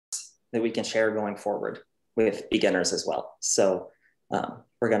that we can share going forward with beginners as well. So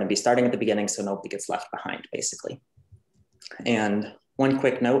we're going to be starting at the beginning so nobody gets left behind, basically. And one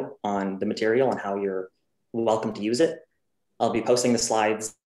quick note on the material and how you're welcome to use it. I'll be posting the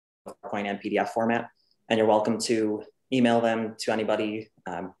slides in PowerPoint and PDF format, and you're welcome to email them to anybody,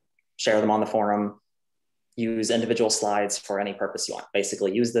 share them on the forum, use individual slides for any purpose you want.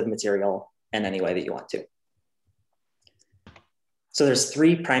 Basically, use the material in any way that you want to. So there's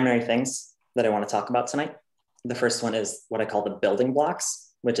three primary things that I want to talk about tonight. The first one is what I call the building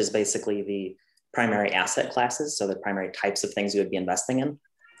blocks, which is basically the primary asset classes, so the primary types of things you would be investing in,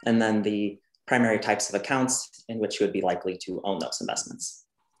 and then the primary types of accounts in which you would be likely to own those investments.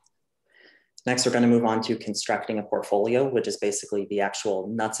 Next, we're going to move on to constructing a portfolio, which is basically the actual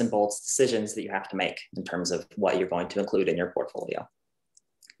nuts and bolts decisions that you have to make in terms of what you're going to include in your portfolio.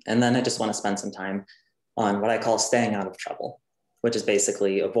 And then I just want to spend some time on what I call staying out of trouble, which is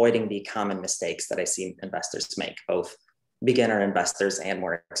basically avoiding the common mistakes that I see investors make, both beginner investors and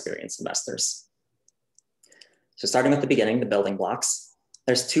more experienced investors. So starting with the beginning, the building blocks,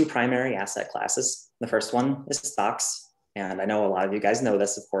 there's two primary asset classes. The first one is stocks. And I know a lot of you guys know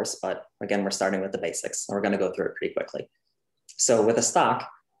this, of course, but again, we're starting with the basics and we're going to go through it pretty quickly. So with a stock,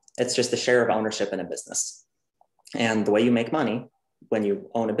 it's just a share of ownership in a business. And the way you make money when you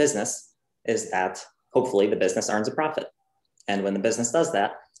own a business is that hopefully the business earns a profit. And when the business does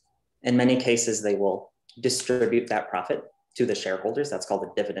that, in many cases, they will distribute that profit to the shareholders. That's called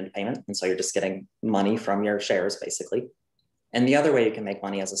a dividend payment. And so you're just getting money from your shares, basically. And the other way you can make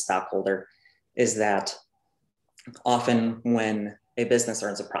money as a stockholder is that often when a business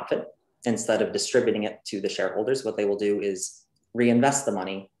earns a profit, instead of distributing it to the shareholders, what they will do is reinvest the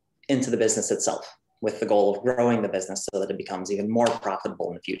money into the business itself with the goal of growing the business so that it becomes even more profitable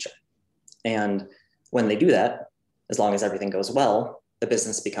in the future. And when they do that, as long as everything goes well, the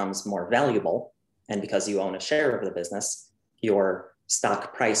business becomes more valuable. And because you own a share of the business, your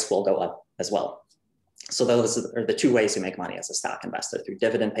stock price will go up as well. So those are the two ways you make money as a stock investor, through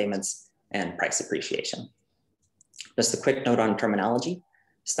dividend payments and price appreciation. Just a quick note on terminology.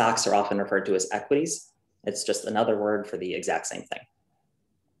 Stocks are often referred to as equities. It's just another word for the exact same thing.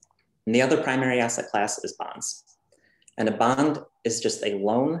 And the other primary asset class is bonds. And a bond is just a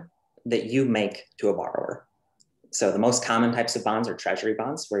loan that you make to a borrower. So the most common types of bonds are treasury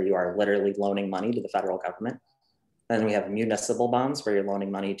bonds, where you are literally loaning money to the federal government. Then we have municipal bonds, where you're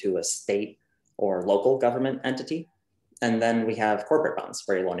loaning money to a state or local government entity. And then we have corporate bonds,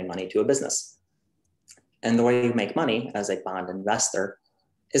 where you're loaning money to a business. And the way you make money as a bond investor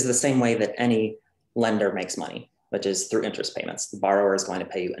is the same way that any lender makes money, which is through interest payments. The borrower is going to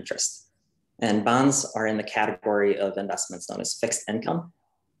pay you interest. And bonds are in the category of investments known as fixed income.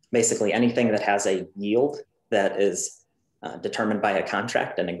 Basically anything that has a yield that is determined by a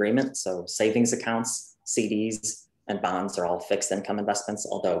contract, an agreement. So savings accounts, CDs, and bonds are all fixed income investments,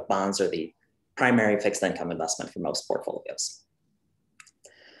 although bonds are the primary fixed income investment for most portfolios.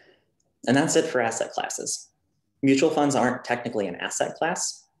 And that's it for asset classes. Mutual funds aren't technically an asset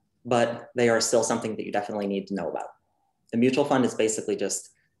class, but they are still something that you definitely need to know about. The mutual fund is basically just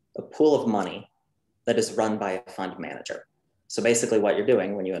a pool of money that is run by a fund manager. So basically what you're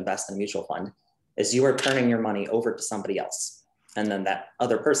doing when you invest in a mutual fund is you are turning your money over to somebody else. And then that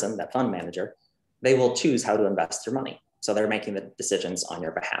other person, that fund manager, they will choose how to invest your money. So they're making the decisions on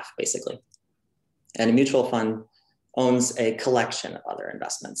your behalf, basically. And a mutual fund owns a collection of other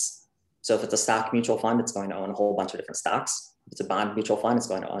investments. So if it's a stock mutual fund, it's going to own a whole bunch of different stocks. If it's a bond mutual fund, it's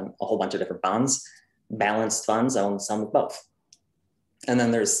going to own a whole bunch of different bonds. Balanced funds own some of both. And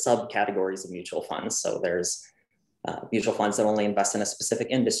then there's subcategories of mutual funds. So there's mutual funds that only invest in a specific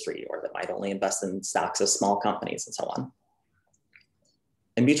industry, or that might only invest in stocks of small companies and so on.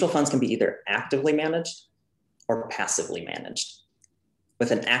 And mutual funds can be either actively managed or passively managed.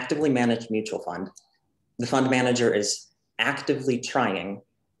 With an actively managed mutual fund, the fund manager is actively trying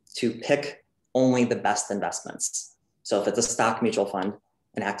to pick only the best investments. So if it's a stock mutual fund,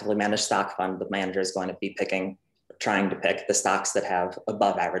 an actively managed stock fund, the manager is going to be trying to pick the stocks that have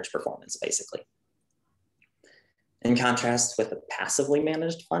above average performance, basically. In contrast with a passively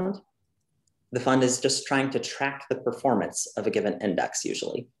managed fund, the fund is just trying to track the performance of a given index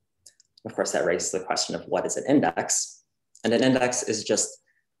usually. Of course, that raises the question of what is an index? And an index is just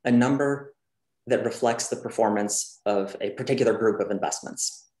a number that reflects the performance of a particular group of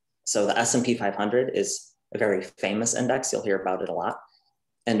investments. So the S&P 500 is a very famous index. You'll hear about it a lot.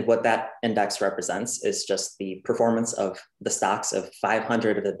 And what that index represents is just the performance of the stocks of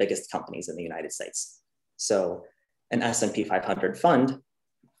 500 of the biggest companies in the United States. So an S&P 500 fund,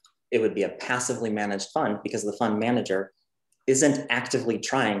 it would be a passively managed fund because the fund manager isn't actively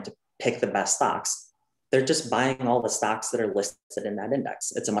trying to pick the best stocks. They're just buying all the stocks that are listed in that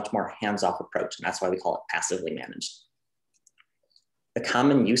index. It's a much more hands-off approach, and that's why we call it passively managed. The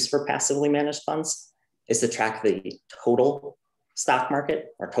common use for passively managed funds is to track the total stock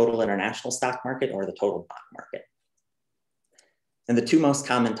market or total international stock market or the total bond market. And the two most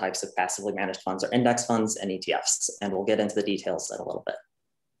common types of passively managed funds are index funds and ETFs, and we'll get into the details in a little bit.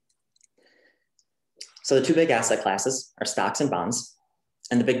 So the two big asset classes are stocks and bonds,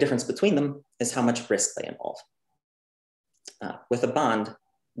 and the big difference between them is how much risk they involve. With a bond,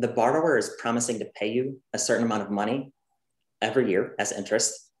 the borrower is promising to pay you a certain amount of money every year as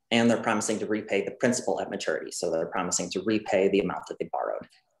interest, and they're promising to repay the principal at maturity. So they're promising to repay the amount that they borrowed.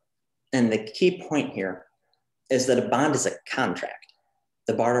 And the key point here is that a bond is a contract.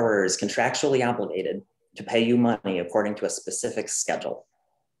 The borrower is contractually obligated to pay you money according to a specific schedule.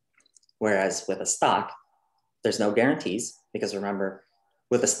 Whereas with a stock, there's no guarantees, because remember,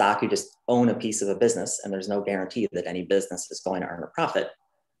 with a stock, you just own a piece of a business and there's no guarantee that any business is going to earn a profit.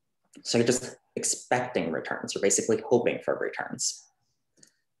 So you're just expecting returns. You're basically hoping for returns.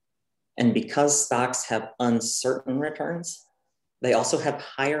 And because stocks have uncertain returns, they also have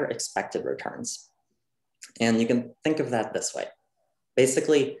higher expected returns. And you can think of that this way.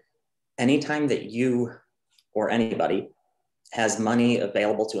 Basically, anytime that you or anybody has money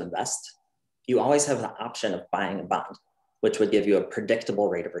available to invest, you always have the option of buying a bond, which would give you a predictable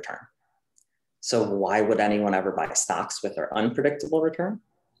rate of return. So why would anyone ever buy stocks with their unpredictable return?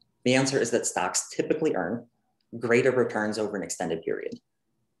 The answer is that stocks typically earn greater returns over an extended period.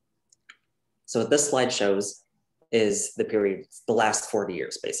 So what this slide shows is the period, the last 40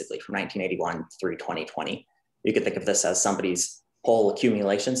 years, basically, from 1981 through 2020. You could think of this as somebody's whole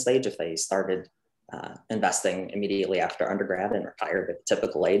accumulation stage if they started investing immediately after undergrad and retired at a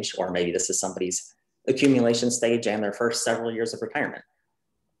typical age, or maybe this is somebody's accumulation stage and their first several years of retirement.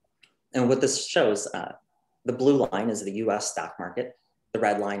 And what this shows, the blue line is the US stock market, the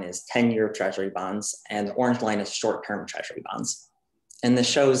red line is 10-year treasury bonds, and the orange line is short-term treasury bonds. And this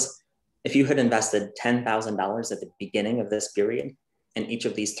shows if you had invested $10,000 at the beginning of this period in each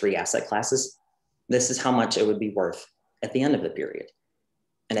of these three asset classes, this is how much it would be worth at the end of the period.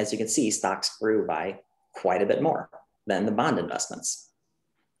 And as you can see, stocks grew by quite a bit more than the bond investments.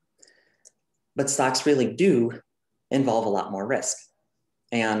 But stocks really do involve a lot more risk.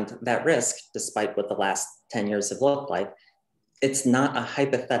 And that risk, despite what the last 10 years have looked like, it's not a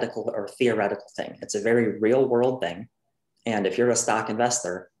hypothetical or theoretical thing. It's a very real world thing. And if you're a stock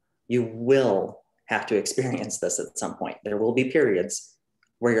investor, you will have to experience this at some point. There will be periods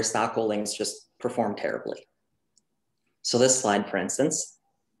where your stock holdings just perform terribly. So this slide, for instance,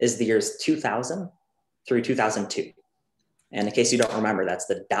 is the years 2000 through 2002. And in case you don't remember, that's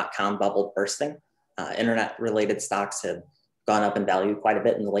the dot-com bubble bursting. Internet-related stocks had gone up in value quite a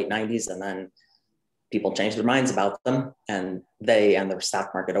bit in the late 90s, and then people changed their minds about them, and they and the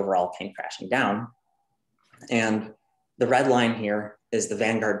stock market overall came crashing down. And the red line here is the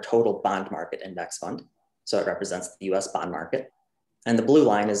Vanguard Total Bond Market Index Fund. So it represents the US bond market. And the blue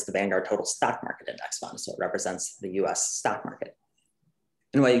line is the Vanguard Total Stock Market Index Fund. So it represents the US stock market.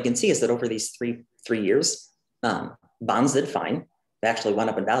 And what you can see is that over these three years, bonds did fine. They actually went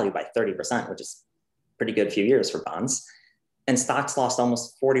up in value by 30%, which is a pretty good few years for bonds. And stocks lost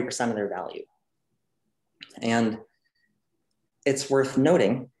almost 40% of their value. And it's worth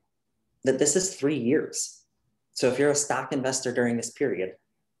noting that this is 3 years. So if you're a stock investor during this period,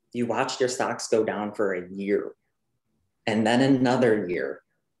 you watched your stocks go down for a year, and then another year,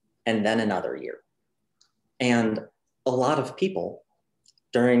 and then another year. And a lot of people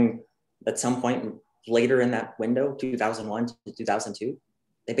at some point later in that window, 2001 to 2002,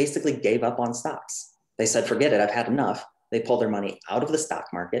 they basically gave up on stocks. They said, forget it, I've had enough. They pulled their money out of the stock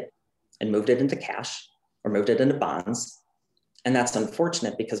market and moved it into cash or moved it into bonds. And that's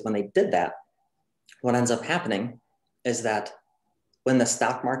unfortunate, because when they did that, what ends up happening is that when the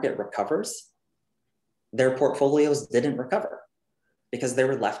stock market recovers, their portfolios didn't recover because they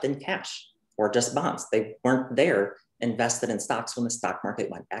were left in cash or just bonds. They weren't there invested in stocks when the stock market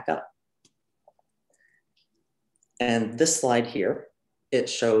went back up. And this slide here, it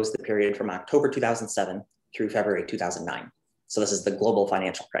shows the period from October 2007 through February 2009. So this is the global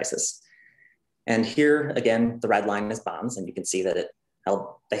financial crisis. And here, again, the red line is bonds, and you can see that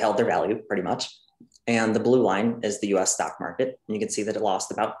they held their value pretty much. And the blue line is the US stock market, and you can see that it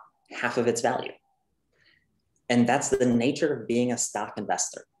lost about half of its value. And that's the nature of being a stock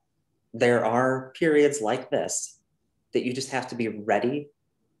investor. There are periods like this that you just have to be ready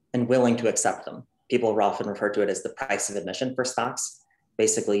and willing to accept them. People often refer to it as the price of admission for stocks.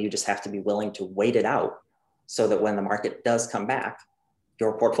 Basically, you just have to be willing to wait it out so that when the market does come back,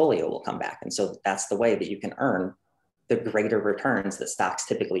 your portfolio will come back. And so that's the way that you can earn the greater returns that stocks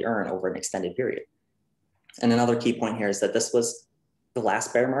typically earn over an extended period. And another key point here is that this was the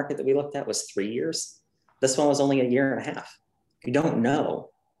last bear market that we looked at was 3 years. This one was only a year and a half. You don't know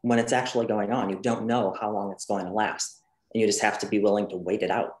when it's actually going on. You don't know how long it's going to last. And you just have to be willing to wait it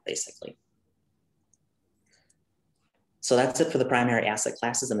out, basically. So that's it for the primary asset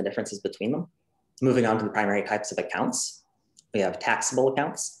classes and the differences between them. Moving on to the primary types of accounts. We have taxable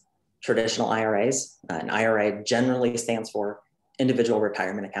accounts, traditional IRAs. An IRA generally stands for individual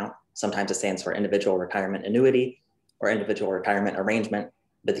retirement account. Sometimes it stands for individual retirement annuity or individual retirement arrangement.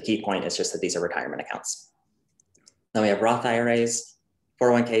 But the key point is just that these are retirement accounts. Then we have Roth IRAs,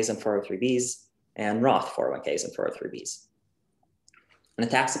 401ks and 403bs, and Roth 401ks and 403bs. And a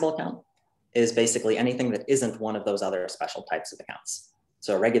taxable account is basically anything that isn't one of those other special types of accounts.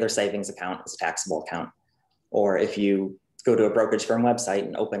 So a regular savings account is a taxable account. Or if you go to a brokerage firm website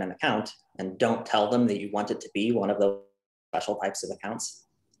and open an account and don't tell them that you want it to be one of those special types of accounts,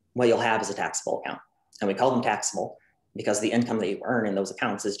 what you'll have is a taxable account. And we call them taxable because the income that you earn in those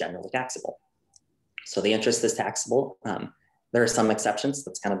accounts is generally taxable. So the interest is taxable. There are some exceptions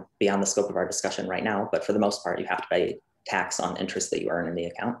that's kind of beyond the scope of our discussion right now, but for the most part, you have to pay tax on interest that you earn in the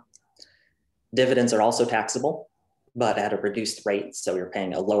account. Dividends are also taxable, but at a reduced rate. So you're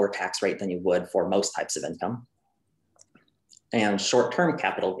paying a lower tax rate than you would for most types of income. And short-term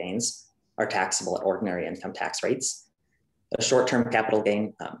capital gains are taxable at ordinary income tax rates. A short-term capital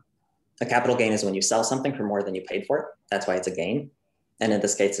gain, a capital gain is when you sell something for more than you paid for it. That's why it's a gain. And in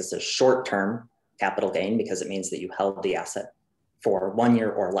this case, it's a short-term capital gain because it means that you held the asset for 1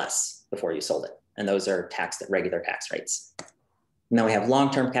 year or less before you sold it. And those are taxed at regular tax rates. And then we have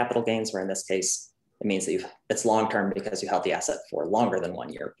long-term capital gains, where in this case, it means that it's long-term because you held the asset for longer than 1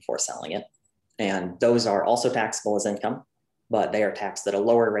 year before selling it. And those are also taxable as income, but they are taxed at a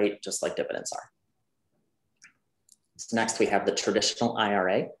lower rate, just like dividends are. So next, we have the traditional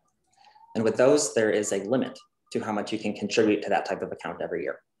IRA. And with those, there is a limit to how much you can contribute to that type of account every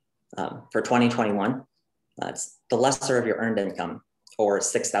year. For 2021, it's the lesser of your earned income, or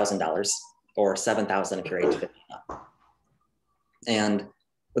 $6,000, or $7,000 if you're age 50 up. And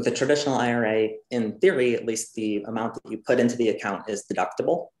with the traditional IRA, in theory, at least the amount that you put into the account is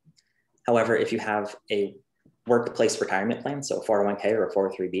deductible. However, if you have a workplace retirement plan, so a 401k or a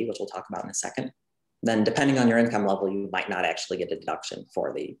 403b, which we'll talk about in a second, then depending on your income level, you might not actually get a deduction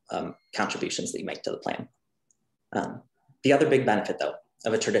for the contributions that you make to the plan. The other big benefit, though,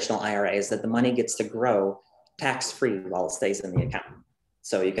 of a traditional IRA is that the money gets to grow tax-free while it stays in the account.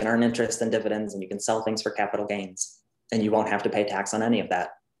 So you can earn interest and dividends, and you can sell things for capital gains, and you won't have to pay tax on any of that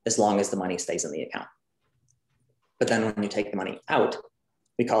as long as the money stays in the account. But then when you take the money out,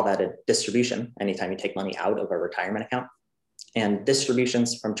 we call that a distribution, anytime you take money out of a retirement account. And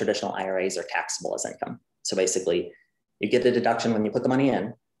distributions from traditional IRAs are taxable as income. So basically, you get a deduction when you put the money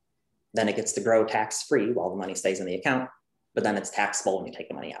in, then it gets to grow tax-free while the money stays in the account, but then it's taxable when you take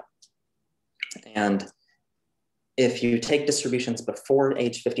the money out. And if you take distributions before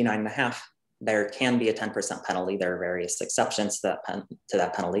age 59 and a half, there can be a 10% penalty. There are various exceptions to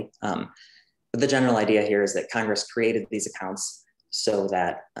that penalty. But the general idea here is that Congress created these accounts so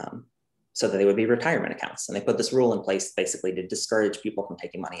that they would be retirement accounts. And they put this rule in place basically to discourage people from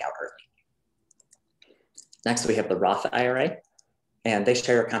taking money out early. Next, we have the Roth IRA, and they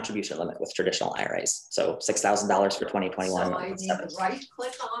share a contribution limit with traditional IRAs. So $6,000 for 2021. So I need to right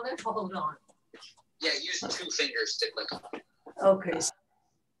click on it, hold on. Yeah, use 2 fingers to click on it. Okay.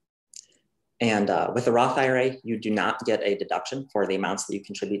 And with the Roth IRA, you do not get a deduction for the amounts that you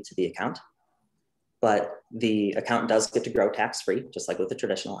contribute to the account, but the account does get to grow tax-free, just like with the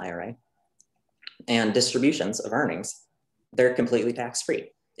traditional IRA. And distributions of earnings, they're completely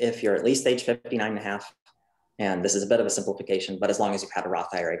tax-free. If you're at least age 59 and a half, and this is a bit of a simplification, but as long as you've had a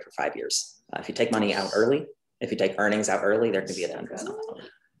Roth IRA for 5 years. If you take money out early, if you take earnings out early, there can be a 10% penalty.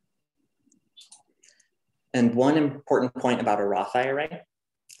 And one important point about a Roth IRA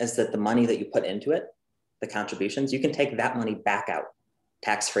is that the money that you put into it, the contributions, you can take that money back out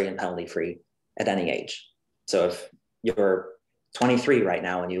tax-free and penalty-free at any age. So if you're 23 right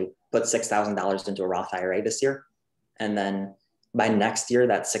now and you put $6,000 into a Roth IRA this year, and then by next year,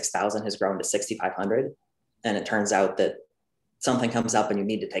 that $6,000 has grown to $6,500, and it turns out that something comes up and you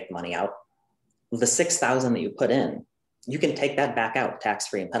need to take money out, the $6,000 that you put in, you can take that back out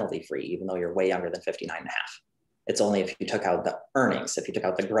tax-free and penalty-free, even though you're way younger than 59 and a half. It's only if you took out the earnings, if you took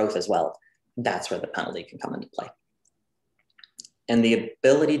out the growth as well, that's where the penalty can come into play. And the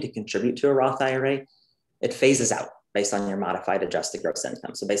ability to contribute to a Roth IRA, it phases out based on your modified adjusted gross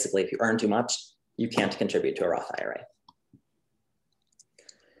income. So basically, if you earn too much, you can't contribute to a Roth IRA.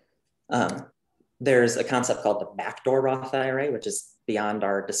 There's a concept called the backdoor Roth IRA, which is beyond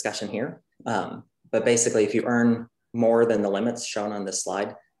our discussion here. But basically, if you earn more than the limits shown on this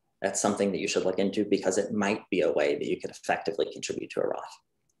slide, that's something that you should look into because it might be a way that you could effectively contribute to a Roth.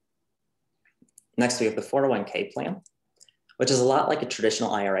 Next, we have the 401k plan, which is a lot like a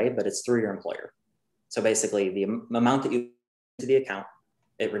traditional IRA, but it's through your employer. So basically, the amount that you put into the account,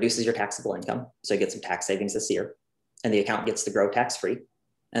 it reduces your taxable income. So you get some tax savings this year, and the account gets to grow tax-free.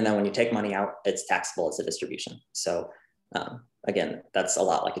 And then when you take money out, it's taxable as a distribution. So again, that's a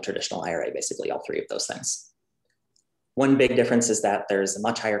lot like a traditional IRA, basically all three of those things. One big difference is that there's a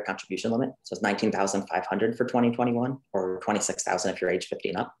much higher contribution limit. So it's $19,500 for 2021 or $26,000 if you're age 50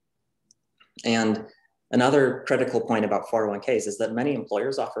 and up. And another critical point about 401ks is that many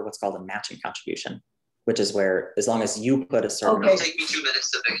employers offer what's called a matching contribution, which is where as long as you put a certain It'll take me 2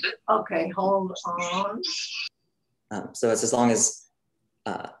 minutes to fix it. Okay, hold on. So it's as long as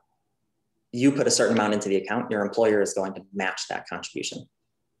you put a certain amount into the account, your employer is going to match that contribution.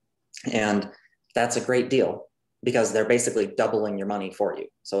 And that's a great deal because they're basically doubling your money for you.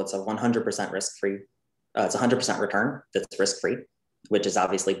 So it's a 100% risk-free, it's 100% return that's risk-free, which is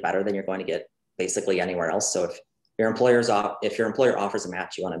obviously better than you're going to get basically anywhere else. So if your employer offers a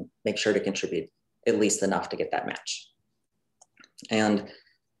match, you want to make sure to contribute at least enough to get that match. And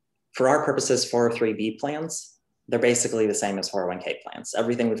for our purposes, 403B plans, they're basically the same as 401k plans.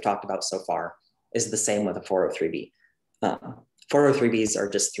 Everything we've talked about so far is the same with a 403B. 403Bs are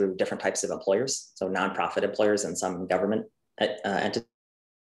just through different types of employers, so nonprofit employers and some government entities,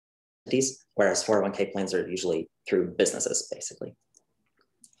 whereas 401k plans are usually through businesses, basically.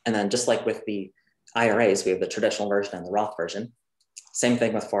 And then just like with the IRAs, we have the traditional version and the Roth version. Same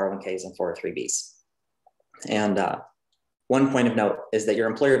thing with 401ks and 403Bs. And one point of note is that your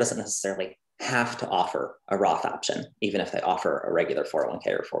employer doesn't necessarily have to offer a Roth option, even if they offer a regular 401k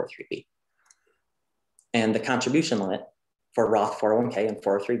or 403B. And the contribution limit for Roth 401k and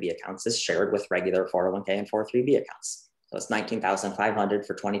 403B accounts is shared with regular 401k and 403B accounts. So it's $19,500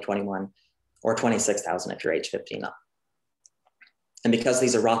 for 2021 or $26,000 if you're age 15 up. And because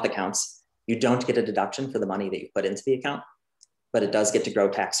these are Roth accounts, you don't get a deduction for the money that you put into the account, but it does get to grow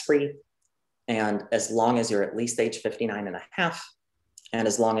tax-free. And as long as you're at least age 59 and a half, and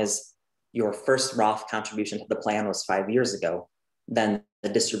as long as your first Roth contribution to the plan was 5 years ago, then the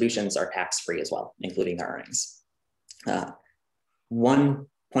distributions are tax-free as well, including the earnings. One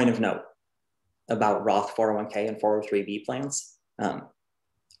point of note about Roth 401k and 403b plans.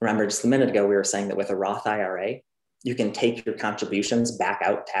 Remember just a minute ago, we were saying that with a Roth IRA, you can take your contributions back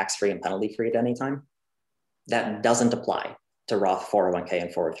out tax-free and penalty-free at any time. That doesn't apply to Roth 401k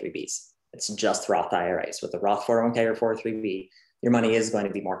and 403bs. It's just Roth IRAs. With the Roth 401k or 403b, your money is going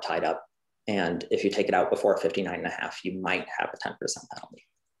to be more tied up. And if you take it out before 59 and a half, you might have a 10% penalty.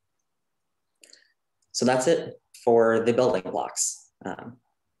 So that's it for the building blocks.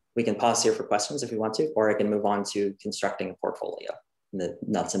 We can pause here for questions if you want to, or I can move on to constructing a portfolio and the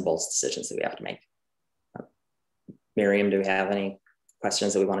nuts and bolts decisions that we have to make. Miriam, do we have any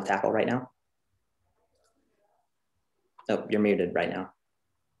questions that we want to tackle right now? Oh, you're muted right now.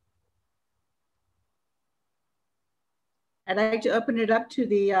 I'd like to open it up to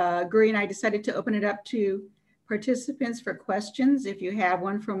the, Guri and I decided to open it up to participants for questions. If you have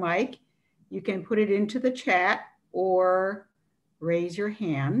one for Mike, you can put it into the chat or raise your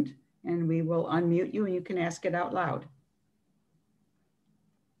hand and we will unmute you and you can ask it out loud.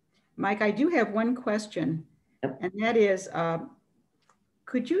 Mike, I do have one question, and that is,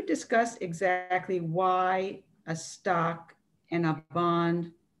 could you discuss exactly why a stock and a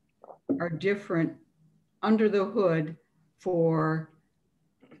bond are different under the hood for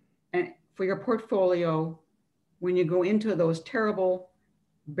your portfolio when you go into those terrible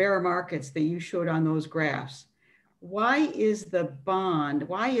bear markets that you showed on those graphs? Why is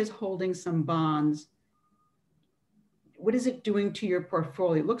holding some bonds, what is it doing to your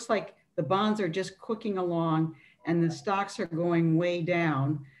portfolio? It looks like the bonds are just cooking along and the stocks are going way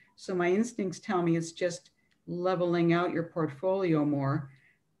down. So my instincts tell me it's just leveling out your portfolio more.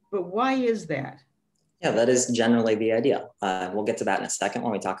 But why is that? Yeah, that is generally the idea. We'll get to that in a second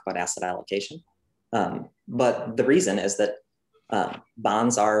when we talk about asset allocation. But the reason is that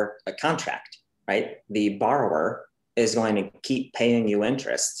bonds are a contract, right? The borrower is going to keep paying you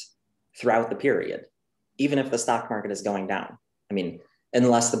interest throughout the period, even if the stock market is going down. I mean,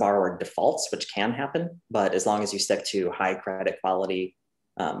 unless the borrower defaults, which can happen, but as long as you stick to high credit quality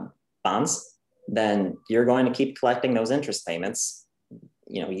bonds, then you're going to keep collecting those interest payments,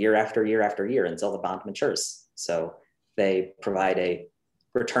 year after year after year until the bond matures. So they provide a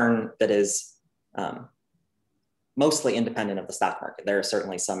return that is mostly independent of the stock market. There are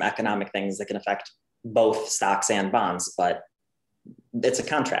certainly some economic things that can affect both stocks and bonds, but it's a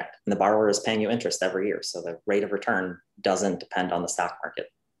contract and the borrower is paying you interest every year. So the rate of return doesn't depend on the stock market,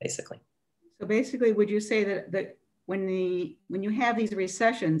 basically. So basically, would you say that when you have these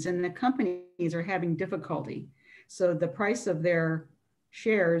recessions and the companies are having difficulty, so the price of their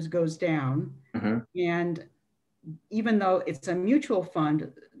shares goes down, and even though it's a mutual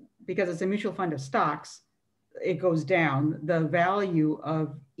fund, because it's a mutual fund of stocks, it goes down, the value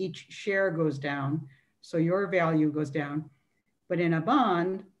of each share goes down, so your value goes down. But in a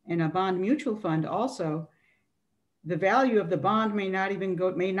bond mutual fund also, the value of the bond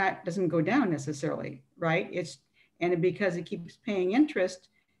doesn't go down necessarily, right? And because it keeps paying interest,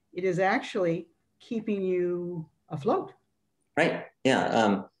 it is actually keeping you afloat. Right,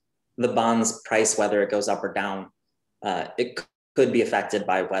 yeah. The bond's price, whether it goes up or down, it could be affected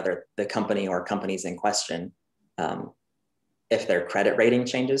by whether the company or companies in question, if their credit rating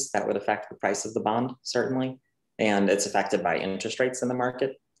changes, that would affect the price of the bond, certainly. And it's affected by interest rates in the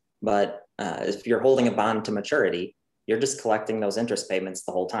market. But if you're holding a bond to maturity, you're just collecting those interest payments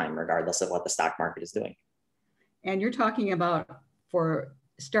the whole time, regardless of what the stock market is doing. And you're talking about for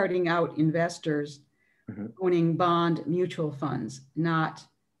starting out investors owning bond mutual funds, not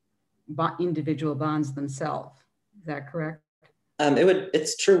individual bonds themselves. Is that correct?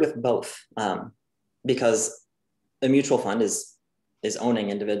 It's true with both, because a mutual fund is owning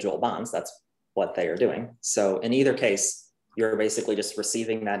individual bonds. That's what they are doing. So in either case, you're basically just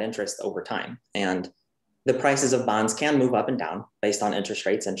receiving that interest over time. And the prices of bonds can move up and down based on interest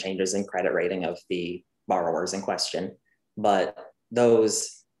rates and changes in credit rating of the borrowers in question. But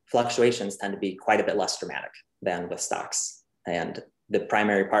those fluctuations tend to be quite a bit less dramatic than with stocks. And the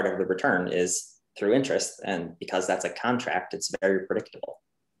primary part of the return is through interest. And because that's a contract, it's very predictable.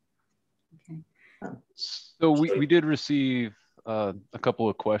 Okay. So we did receive a couple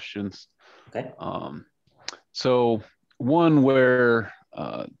of questions. Okay. So one where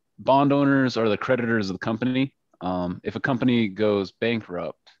bond owners are the creditors of the company. If a company goes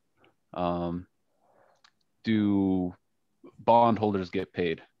bankrupt, do bondholders get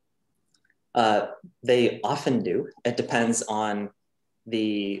paid? They often do. It depends on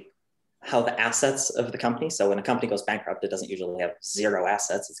how the assets of the company. So when a company goes bankrupt, it doesn't usually have zero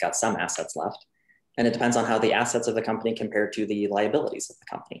assets. It's got some assets left. And it depends on how the assets of the company compare to the liabilities of the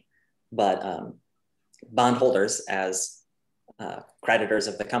company. But bondholders, as creditors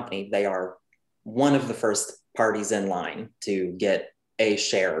of the company, they are one of the first parties in line to get a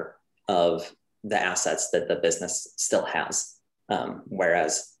share of the assets that the business still has.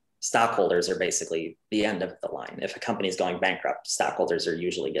 Whereas stockholders are basically the end of the line. If a company is going bankrupt, stockholders are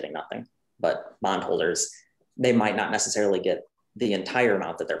usually getting nothing. But bondholders, they might not necessarily get the entire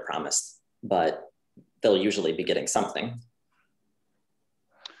amount that they're promised, but they'll usually be getting something.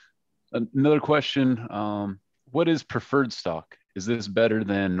 Another question, what is preferred stock? Is this better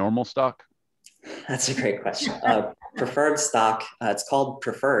than normal stock? That's a great question. Preferred stock, it's called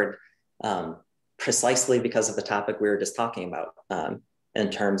preferred precisely because of the topic we were just talking about, in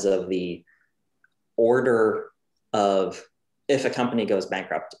terms of the order of, if a company goes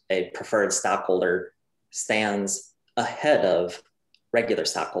bankrupt, a preferred stockholder stands ahead of regular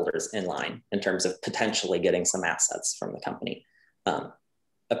stockholders in line in terms of potentially getting some assets from the company.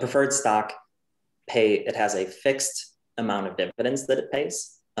 A preferred stock it has a fixed amount of dividends that it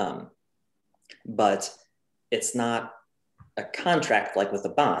pays, but it's not a contract like with a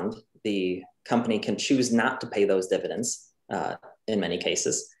bond. The company can choose not to pay those dividends in many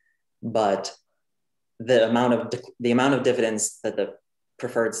cases, but the amount of dividends that the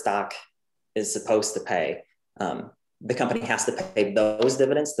preferred stock is supposed to pay, the company has to pay those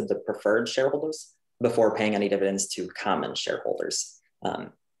dividends to the preferred shareholders before paying any dividends to common shareholders.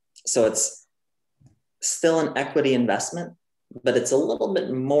 So it's still an equity investment, but it's a little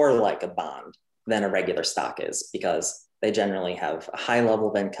bit more like a bond than a regular stock is, because they generally have a high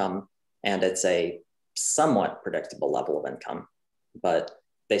level of income and it's a somewhat predictable level of income, but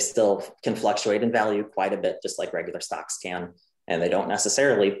they still can fluctuate in value quite a bit, just like regular stocks can. And they don't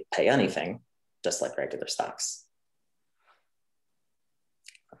necessarily pay anything, just like regular stocks.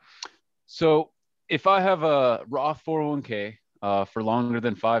 So if I have a Roth 401k for longer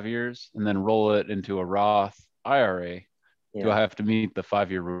than 5 years and then roll it into a Roth IRA, do I have to meet the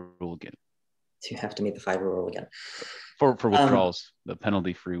 5-year rule again? Do you have to meet the 5-year rule again? For withdrawals, the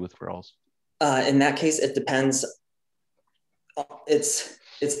penalty-free withdrawals? In that case, it depends. It's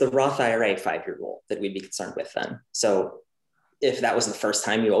the Roth IRA 5-year rule that we'd be concerned with then. So if that was the first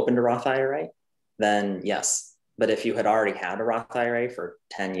time you opened a Roth IRA, then yes. But if you had already had a Roth IRA for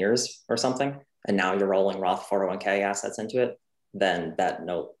 10 years or something, and now you're rolling Roth 401k assets into it, then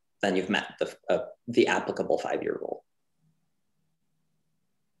then you've met the applicable 5-year rule.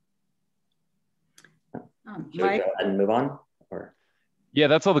 Should we go ahead and move on? Or? Yeah,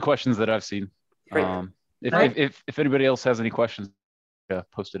 that's all the questions that I've seen. Great. If anybody else has any questions,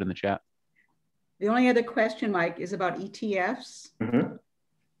 post it in the chat. The only other question, Mike, is about ETFs. Mm-hmm.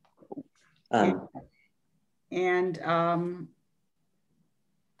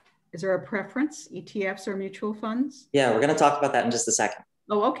 Is there a preference, ETFs or mutual funds? Yeah, we're going to talk about that in just a second.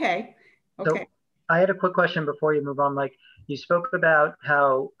 Oh, okay. Okay. So I had a quick question before you move on, Mike. You spoke about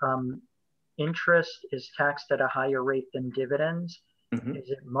how interest is taxed at a higher rate than dividends. Mm-hmm. Is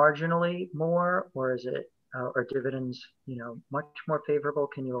it marginally more, or is it, or dividends, much more favorable?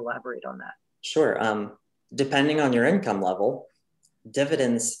 Can you elaborate on that? Sure. Depending on your income level,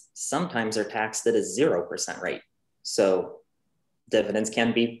 dividends sometimes are taxed at a 0% rate. So dividends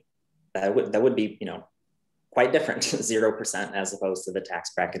can be, that would be, quite different, 0% as opposed to the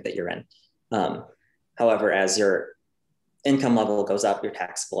tax bracket that you're in. However, as your income level goes up, your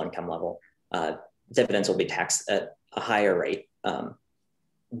taxable income level, dividends will be taxed at a higher rate.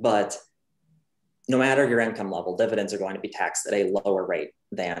 But no matter your income level, dividends are going to be taxed at a lower rate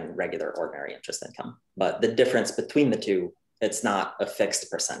than regular ordinary interest income. But the difference between the two, it's not a fixed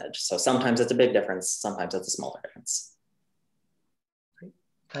percentage. So sometimes it's a big difference, sometimes it's a smaller difference. Great.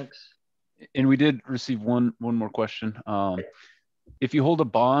 Thanks. And we did receive one more question. If you hold a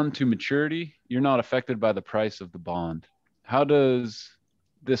bond to maturity, you're not affected by the price of the bond. How does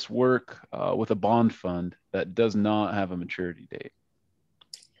this work with a bond fund that does not have a maturity date?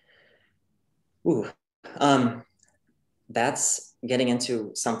 Ooh, that's getting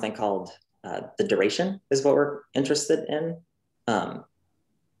into something called the duration is what we're interested in.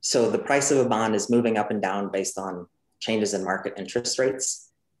 So the price of a bond is moving up and down based on changes in market interest rates.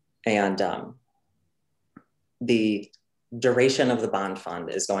 And the duration of the bond fund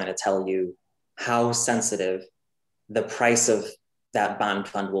is going to tell you how sensitive the price of that bond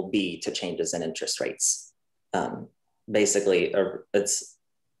fund will be to changes in interest rates. Basically, it's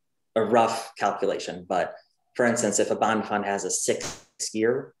a rough calculation, but for instance, if a bond fund has a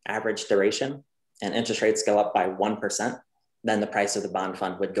 6-year average duration and interest rates go up by 1%, then the price of the bond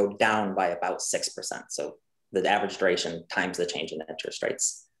fund would go down by about 6%. So the average duration times the change in interest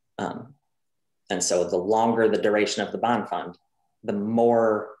rates. And so the longer the duration of the bond fund, the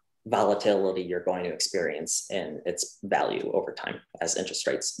more volatility you're going to experience in its value over time as interest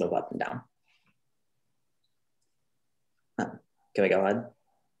rates move up and down. Can we go ahead?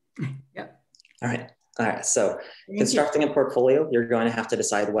 Yep. All right. So constructing a portfolio, you're going to have to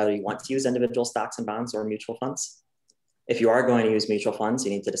decide whether you want to use individual stocks and bonds or mutual funds. If you are going to use mutual funds,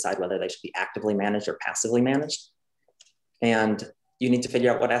 you need to decide whether they should be actively managed or passively managed. And you need to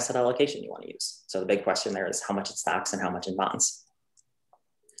figure out what asset allocation you want to use. So the big question there is how much in stocks and how much in bonds.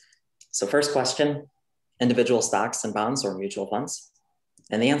 So first question, individual stocks and bonds or mutual funds?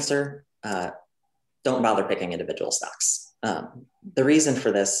 And the answer, don't bother picking individual stocks. The reason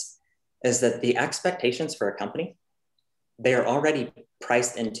for this is that the expectations for a company, they are already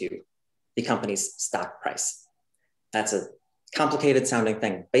priced into the company's stock price. That's a complicated sounding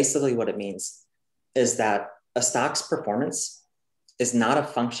thing. Basically what it means is that a stock's performance is not a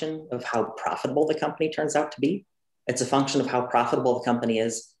function of how profitable the company turns out to be. It's a function of how profitable the company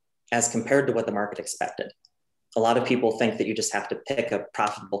is as compared to what the market expected. A lot of people think that you just have to pick a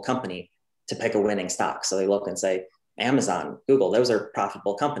profitable company to pick a winning stock. So they look and say, Amazon, Google, those are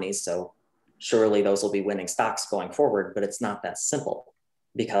profitable companies. So surely those will be winning stocks going forward, but it's not that simple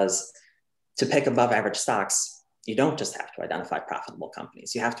because to pick above average stocks, you don't just have to identify profitable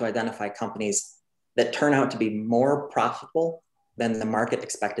companies. You have to identify companies that turn out to be more profitable than the market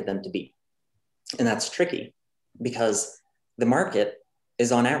expected them to be. And that's tricky because the market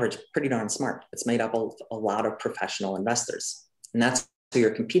is on average pretty darn smart. It's made up of a lot of professional investors. And that's who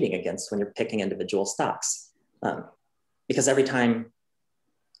you're competing against when you're picking individual stocks. Because every time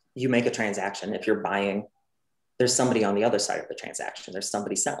you make a transaction, if you're buying, there's somebody on the other side of the transaction. There's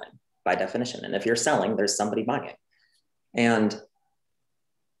somebody selling by definition. And if you're selling, there's somebody buying. And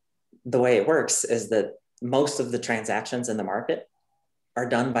the way it works is that most of the transactions in the market are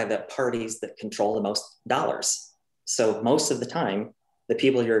done by the parties that control the most dollars. So most of the time, the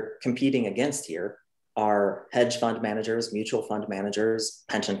people you're competing against here are hedge fund managers, mutual fund managers,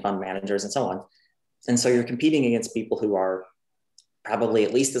 pension fund managers, and so on. And so you're competing against people who are probably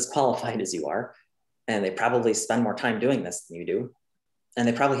at least as qualified as you are, and they probably spend more time doing this than you do. And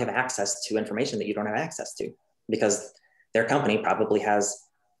they probably have access to information that you don't have access to because their company probably has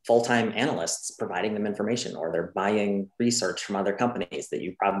full-time analysts providing them information, or they're buying research from other companies that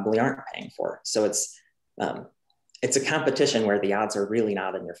you probably aren't paying for. So it's a competition where the odds are really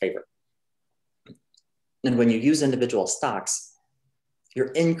not in your favor. And when you use individual stocks,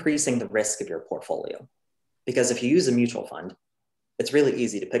 you're increasing the risk of your portfolio. Because if you use a mutual fund, it's really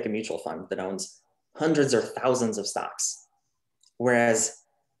easy to pick a mutual fund that owns hundreds or thousands of stocks. Whereas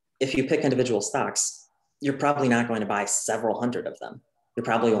if you pick individual stocks, you're probably not going to buy several hundred of them. You're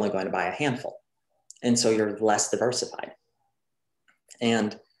probably only going to buy a handful. And so you're less diversified.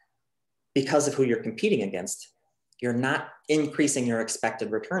 And because of who you're competing against, you're not increasing your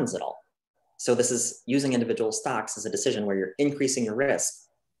expected returns at all. So this is using individual stocks as a decision where you're increasing your risk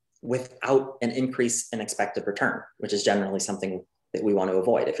without an increase in expected return, which is generally something that we want to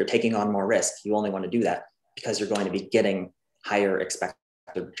avoid. If you're taking on more risk, you only want to do that because you're going to be getting higher expected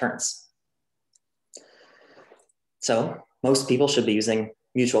returns. So most people should be using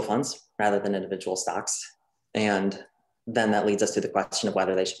mutual funds rather than individual stocks. And then that leads us to the question of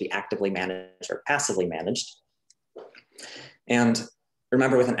whether they should be actively managed or passively managed. And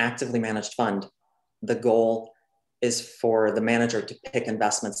remember, with an actively managed fund, the goal is for the manager to pick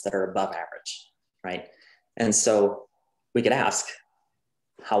investments that are above average, right? And so we could ask,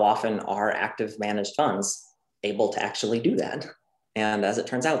 how often are active managed funds able to actually do that? And as it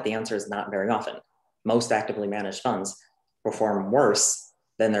turns out, the answer is not very often. Most actively managed funds perform worse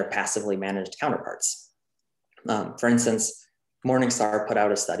than their passively managed counterparts. For instance, Morningstar put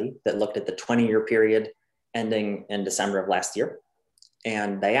out a study that looked at the 20-year period ending in December of last year.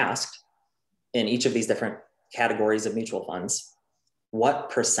 And they asked, in each of these different categories of mutual funds, what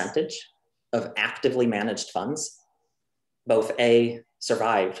percentage of actively managed funds both A,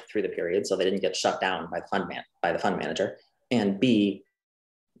 survived through the period, so they didn't get shut down by the fund manager, and B,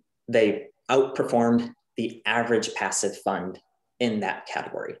 they outperformed the average passive fund in that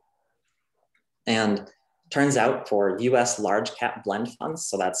category. And turns out for US large cap blend funds,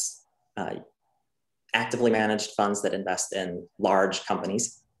 so that's actively managed funds that invest in large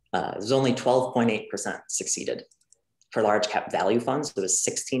companies, there's only 12.8% succeeded. For large cap value funds, it was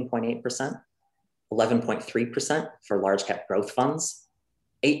 16.8%, 11.3% for large cap growth funds,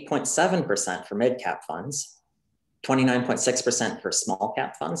 8.7% for mid cap funds, 29.6% for small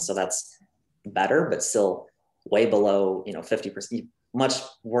cap funds. So that's better, but still way below, 50%, much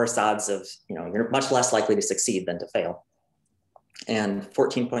worse odds of, you're much less likely to succeed than to fail. And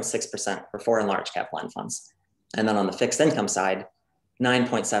 14.6% for foreign large cap blend funds. And then on the fixed income side,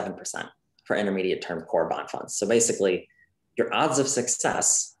 9.7% for intermediate term core bond funds. So basically, your odds of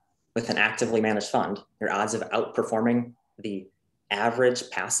success with an actively managed fund, your odds of outperforming the average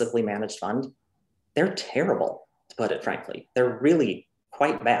passively managed fund, they're terrible, to put it frankly. They're really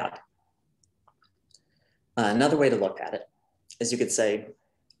quite bad. Another way to look at it is you could say,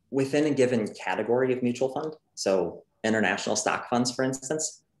 within a given category of mutual fund, so international stock funds, for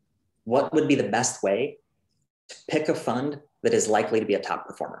instance, what would be the best way to pick a fund that is likely to be a top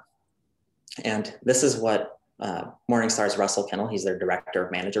performer? And this is what Morningstar's Russell Kinnell, he's their director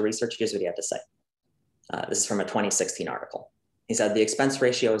of manager research, here's what he had to say. This is from a 2016 article. He said, the expense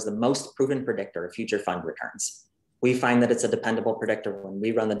ratio is the most proven predictor of future fund returns. We find that it's a dependable predictor when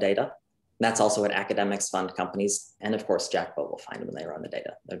we run the data. That's also what academics, fund companies, and of course, Jack Bogle find when they run the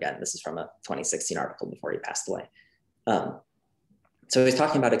data. Again, this is from a 2016 article before he passed away. So he's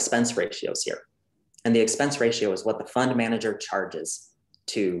talking about expense ratios here. And the expense ratio is what the fund manager charges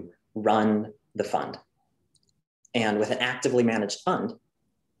to run the fund. And with an actively managed fund,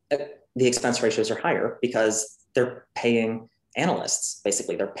 the expense ratios are higher because they're paying analysts.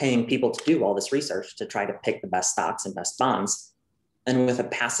 Basically, they're paying people to do all this research to try to pick the best stocks and best bonds. And with a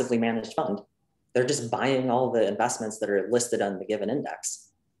passively managed fund, they're just buying all the investments that are listed on the given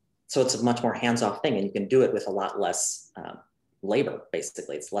index. So it's a much more hands-off thing, and you can do it with a lot less labor,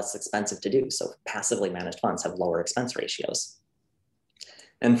 basically. It's less expensive to do. So passively managed funds have lower expense ratios.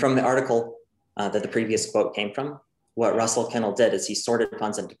 And from the article that the previous quote came from, what Russell Kinnell did is he sorted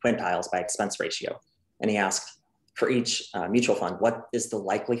funds into quintiles by expense ratio. And he asked for each mutual fund, what is the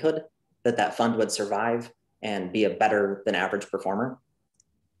likelihood that that fund would survive and be a better than average performer?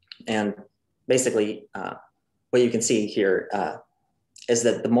 And basically, what you can see here is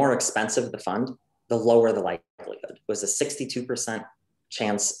that the more expensive the fund, the lower the likelihood. It was a 62%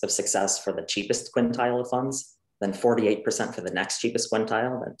 chance of success for the cheapest quintile of funds, then 48% for the next cheapest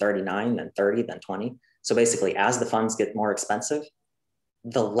quintile, then 39, then 30, then 20. So basically, as the funds get more expensive,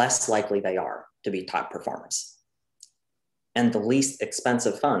 the less likely they are to be top performers. And the least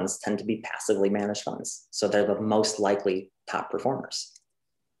expensive funds tend to be passively managed funds. So they're the most likely top performers.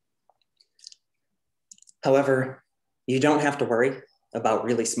 However, you don't have to worry about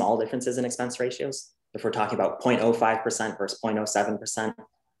really small differences in expense ratios. If we're talking about 0.05% versus 0.07%,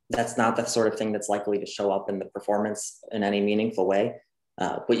 that's not the sort of thing that's likely to show up in the performance in any meaningful way.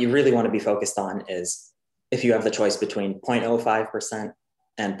 What you really want to be focused on is if you have the choice between 0.05%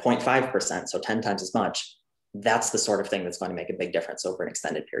 and 0.5%, so 10 times as much, that's the sort of thing that's going to make a big difference over an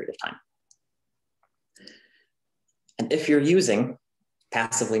extended period of time. And if you're using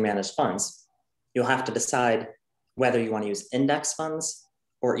passively managed funds, you'll have to decide whether you want to use index funds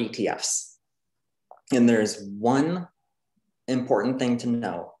or ETFs. And there's one important thing to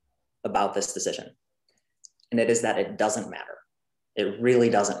know about this decision, and it is that it doesn't matter. It really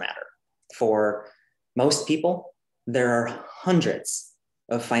doesn't matter. For most people, there are hundreds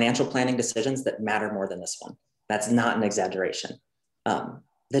of financial planning decisions that matter more than this one. That's not an exaggeration. The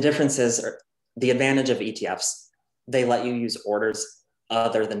difference is the advantage of ETFs. They let you use orders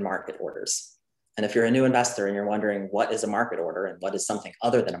other than market orders. And if you're a new investor and you're wondering what is a market order and what is something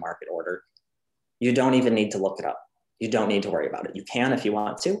other than a market order, you don't even need to look it up. You don't need to worry about it. You can if you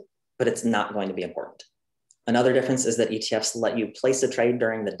want to, but it's not going to be important. Another difference is that ETFs let you place a trade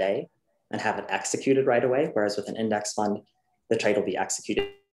during the day and have it executed right away, whereas with an index fund, the trade will be executed at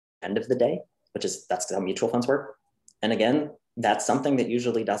the end of the day, that's how mutual funds work. And again, that's something that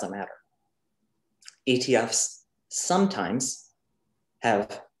usually doesn't matter. ETFs sometimes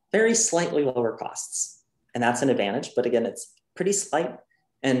have very slightly lower costs, and that's an advantage, but again, it's pretty slight.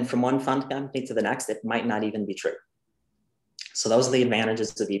 And from one fund company to the next, it might not even be true. So those are the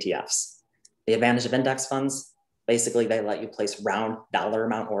advantages of ETFs. The advantage of index funds, basically they let you place round dollar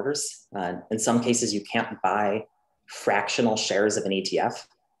amount orders. In some cases, you can't buy fractional shares of an ETF.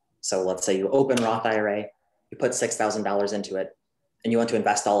 So let's say you open Roth IRA, you put $6,000 into it, and you want to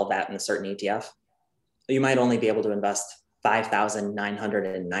invest all of that in a certain ETF. You might only be able to invest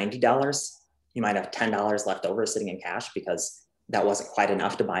 $5,990. You might have $10 left over sitting in cash because that wasn't quite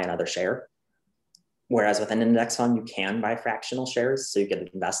enough to buy another share. Whereas with an index fund, you can buy fractional shares, so you can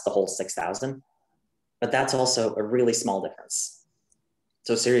invest the whole 6,000. But that's also a really small difference.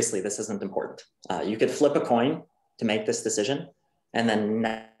 So seriously, this isn't important. You could flip a coin to make this decision and then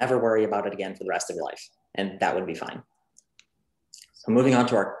never worry about it again for the rest of your life. And that would be fine. So moving on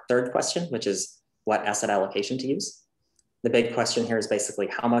to our third question, which is what asset allocation to use. The big question here is basically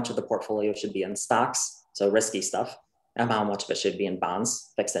how much of the portfolio should be in stocks, so risky stuff, and how much of it should be in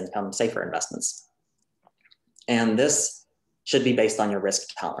bonds, fixed income, safer investments. And this should be based on your risk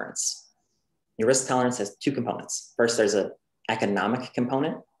tolerance. Your risk tolerance has two components. First, there's an economic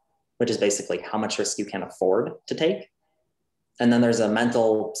component, which is basically how much risk you can afford to take. And then there's a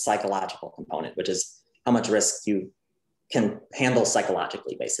mental psychological component, which is how much risk you can handle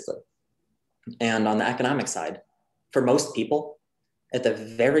psychologically, basically. And on the economic side, for most people, at the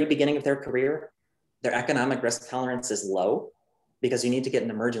very beginning of their career, their economic risk tolerance is low because you need to get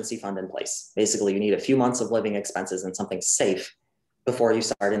an emergency fund in place. Basically, you need a few months of living expenses and something safe before you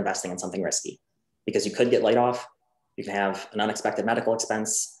start investing in something risky. Because you could get laid off, you can have an unexpected medical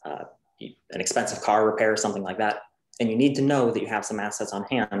expense, an expensive car repair, something like that. And you need to know that you have some assets on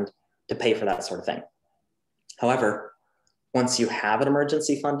hand to pay for that sort of thing. However, once you have an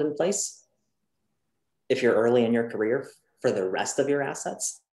emergency fund in place, if you're early in your career, for the rest of your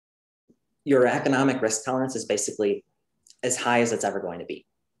assets, your economic risk tolerance is basically as high as it's ever going to be.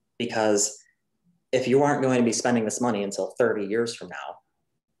 Because if you aren't going to be spending this money until 30 years from now,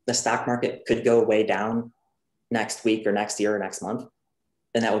 the stock market could go way down next week or next year or next month,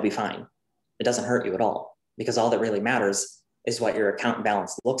 and that would be fine. It doesn't hurt you at all, because all that really matters is what your account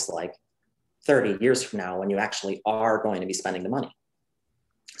balance looks like 30 years from now when you actually are going to be spending the money.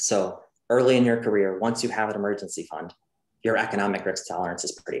 So early in your career, once you have an emergency fund, your economic risk tolerance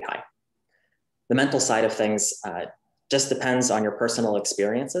is pretty high. The mental side of things just depends on your personal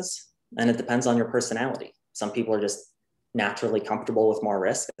experiences, and it depends on your personality. Some people are just naturally comfortable with more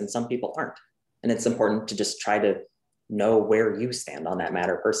risk, and some people aren't. And it's important to just try to know where you stand on that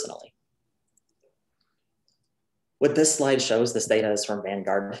matter personally. What this slide shows, this data is from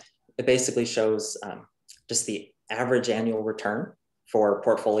Vanguard. It basically shows just the average annual return for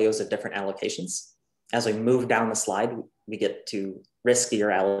portfolios of different allocations. As we move down the slide, we get to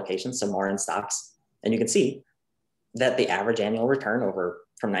riskier allocations, so more in stocks. And you can see that the average annual return over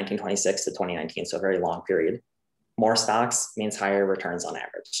from 1926 to 2019, so a very long period, more stocks means higher returns on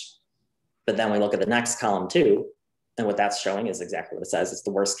average. But then we look at the next column too, and what that's showing is exactly what it says. It's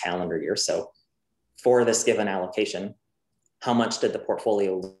the worst calendar year. So for this given allocation, how much did the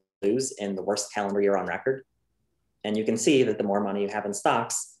portfolio lose in the worst calendar year on record? And you can see that the more money you have in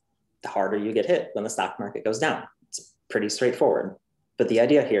stocks, the harder you get hit when the stock market goes down. It's pretty straightforward. But the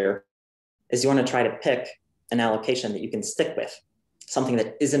idea here is you want to try to pick an allocation that you can stick with something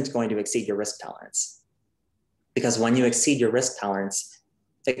that isn't going to exceed your risk tolerance. Because when you exceed your risk tolerance,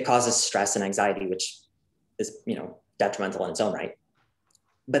 it causes stress and anxiety, which is, detrimental in its own right.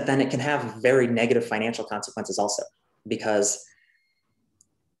 But then it can have very negative financial consequences also, because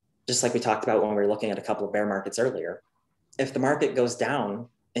just like we talked about when we were looking at a couple of bear markets earlier, if the market goes down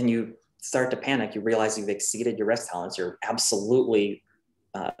and you start to panic, you realize you've exceeded your risk tolerance, you're absolutely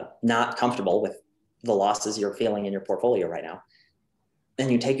not comfortable with the losses you're feeling in your portfolio right now,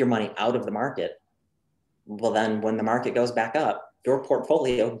 and you take your money out of the market, well, then when the market goes back up, your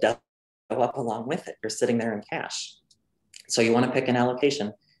portfolio does go up along with it. You're sitting there in cash. So you want to pick an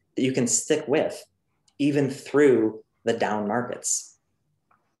allocation that you can stick with even through the down markets.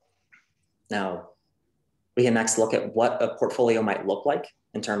 Now, we can next look at what a portfolio might look like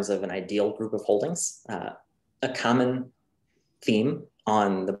in terms of an ideal group of holdings. A common theme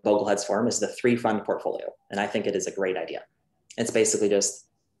on the Bogleheads forum is the 3-fund portfolio, and I think it is a great idea. It's basically just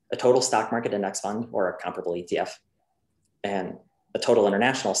a total stock market index fund or a comparable ETF, and a total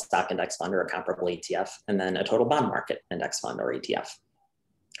international stock index fund or a comparable ETF, and then a total bond market index fund or ETF.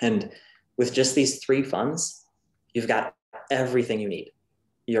 And with just these 3 funds, you've got everything you need.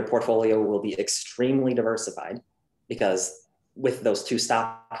 Your portfolio will be extremely diversified because with those 2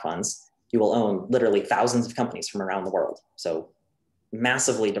 stock funds, you will own literally thousands of companies from around the world. So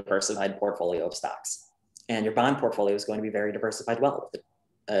massively diversified portfolio of stocks. And your bond portfolio is going to be very diversified well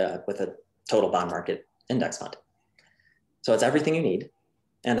with a total bond market index fund. So it's everything you need.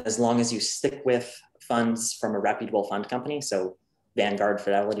 And as long as you stick with funds from a reputable fund company, so Vanguard,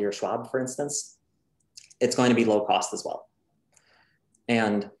 Fidelity, or Schwab, for instance, it's going to be low cost as well.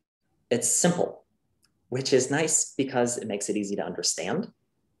 And it's simple, which is nice because it makes it easy to understand.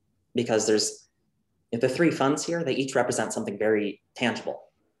 Because there's the 3 funds here, they each represent something very tangible.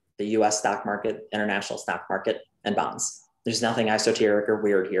 The US stock market, international stock market, and bonds. There's nothing esoteric or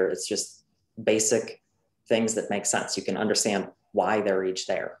weird here. It's just basic things that make sense. You can understand why they're each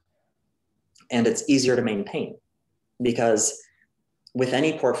there. And it's easier to maintain because with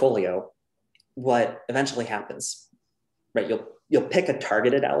any portfolio, what eventually happens, right? You'll pick a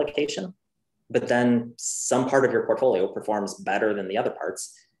targeted allocation, but then some part of your portfolio performs better than the other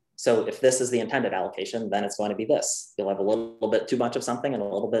parts. So if this is the intended allocation, then it's going to be this. You'll have a little bit too much of something and a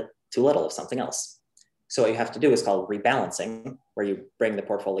little bit too little of something else. So what you have to do is called rebalancing, where you bring the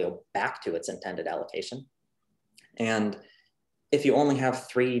portfolio back to its intended allocation. And if you only have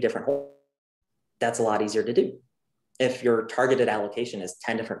 3 different holdings, that's a lot easier to do. If your targeted allocation is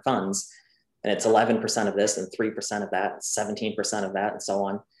 10 different funds, and it's 11% of this and 3% of that, 17% of that, and so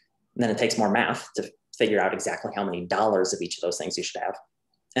on, and then it takes more math to figure out exactly how many dollars of each of those things you should have.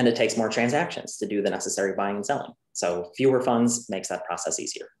 And it takes more transactions to do the necessary buying and selling. So fewer funds makes that process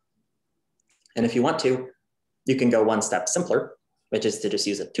easier. And if you want to, you can go one step simpler, which is to just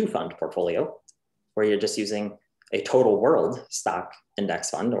use a 2-fund portfolio, where you're just using a total world stock index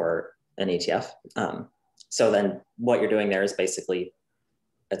fund or an ETF. So then what you're doing there is basically,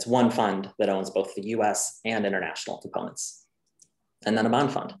 it's one fund that owns both the US and international components, and then a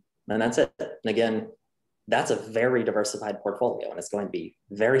bond fund, and that's it. And again, that's a very diversified portfolio, and it's going to be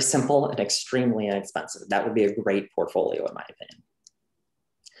very simple and extremely inexpensive. That would be a great portfolio, in my opinion.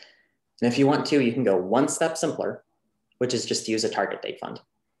 And if you want to, you can go one step simpler, which is just to use a target date fund.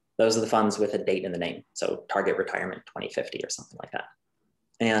 Those are the funds with a date in the name. So target retirement 2050 or something like that.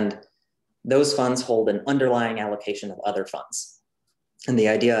 And those funds hold an underlying allocation of other funds. And the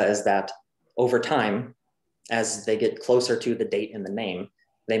idea is that over time, as they get closer to the date in the name,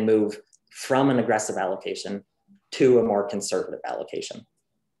 they move from an aggressive allocation to a more conservative allocation.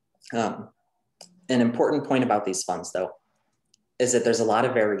 An important point about these funds, though, is that there's a lot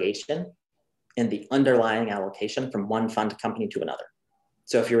of variation in the underlying allocation from one fund company to another.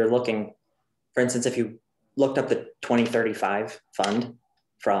 So if you were looking, for instance, if you looked up the 2035 fund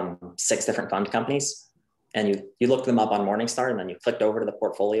from 6 different fund companies, and you looked them up on Morningstar, and then you clicked over to the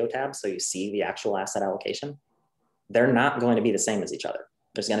portfolio tab so you see the actual asset allocation, they're not going to be the same as each other.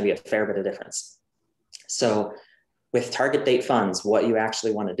 There's going to be a fair bit of difference. So with target date funds, what you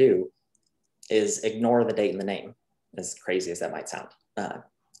actually want to do is ignore the date in the name, as crazy as that might sound.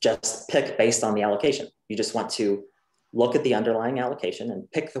 Just pick based on the allocation. You just want to look at the underlying allocation and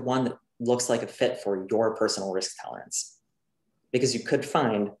pick the one that looks like a fit for your personal risk tolerance. Because you could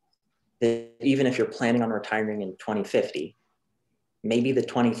find that even if you're planning on retiring in 2050, maybe the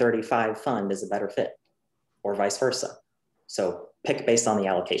 2035 fund is a better fit, or vice versa. So pick based on the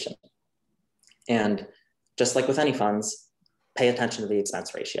allocation. And just like with any funds, pay attention to the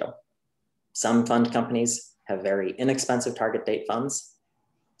expense ratio. Some fund companies have very inexpensive target date funds.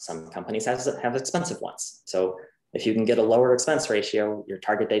 Some companies have expensive ones. So If you can get a lower expense ratio, your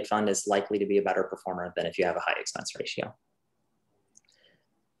target date fund is likely to be a better performer than if you have a high expense ratio.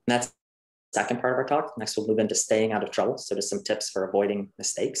 And that's the second part of our talk. Next, we'll move into staying out of trouble. So just some tips for avoiding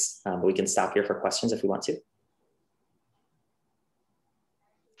mistakes. But we can stop here for questions if we want to.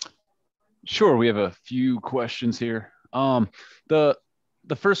 Sure, we have a few questions here. The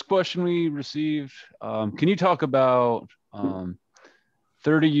first question we received, can you talk about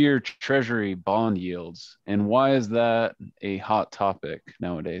 30-year Treasury bond yields, and why is that a hot topic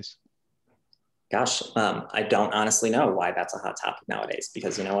nowadays? Gosh, I don't honestly know why that's a hot topic nowadays,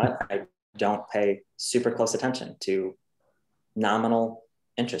 because you know what? I don't pay super close attention to nominal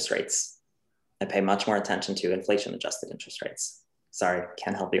interest rates. I pay much more attention to inflation-adjusted interest rates. Sorry,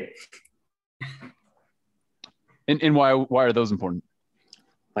 can't help you. And why are those important?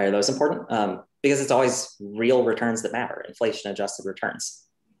 Why are those important? Because it's always real returns that matter, inflation-adjusted returns.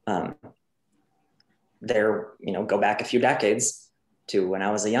 Go back a few decades to when I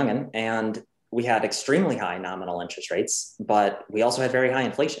was a youngin', and we had extremely high nominal interest rates, but we also had very high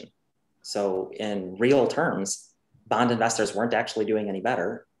inflation. So in real terms, bond investors weren't actually doing any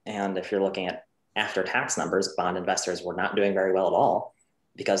better. And if you're looking at after-tax numbers, bond investors were not doing very well at all,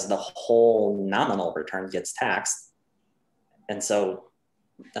 because the whole nominal return gets taxed. And so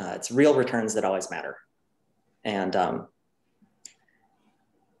it's real returns that always matter. And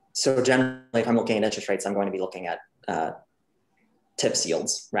so generally, if I'm looking at interest rates, I'm going to be looking at TIPS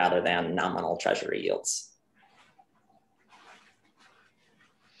yields rather than nominal Treasury yields.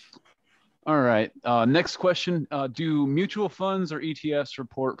 All right, next question. Do mutual funds or ETFs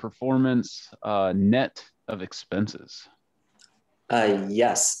report performance net of expenses?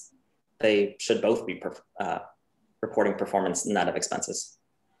 Yes, they should both be reporting performance net of expenses.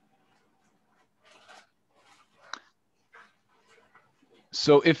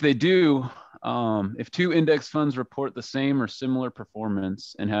 So if they do, if two index funds report the same or similar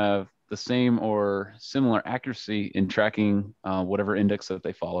performance and have the same or similar accuracy in tracking whatever index that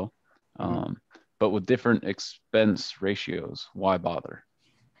they follow, but with different expense ratios, why bother?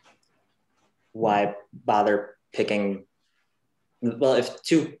 Why bother picking? Well, if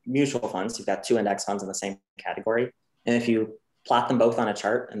two mutual funds, you've got two index funds in the same category, and if you plot them both on a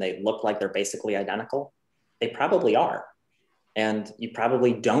chart and they look like they're basically identical, they probably are. And you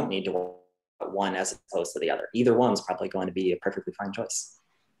probably don't need to work one as opposed to the other. Either one's probably going to be a perfectly fine choice.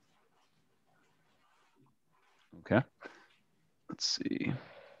 Okay, let's see.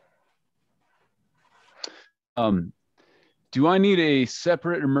 Do I need a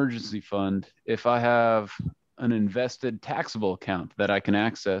separate emergency fund if I have an invested taxable account that I can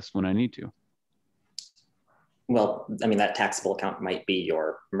access when I need to? Well, I mean, that taxable account might be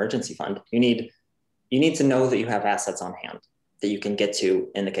your emergency fund. You need to know that you have assets on hand that you can get to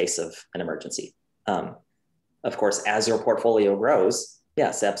in the case of an emergency. Of course, as your portfolio grows,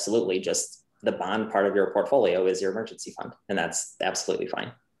 yes, absolutely. Just the bond part of your portfolio is your emergency fund, and that's absolutely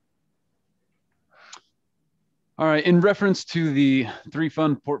fine. All right, in reference to the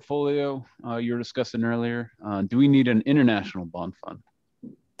 3-fund portfolio you were discussing earlier, do we need an international bond fund?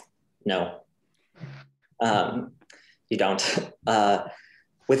 No, you don't.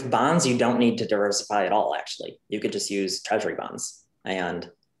 With bonds, you don't need to diversify at all, actually. You could just use Treasury bonds.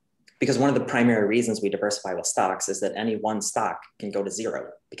 And because one of the primary reasons we diversify with stocks is that any one stock can go to zero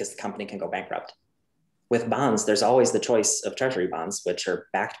because the company can go bankrupt. With bonds, there's always the choice of Treasury bonds, which are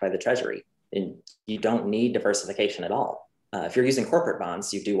backed by the Treasury. And you don't need diversification at all. If you're using corporate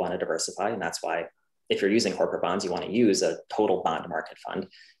bonds, you do want to diversify. And that's why if you're using corporate bonds, you want to use a total bond market fund.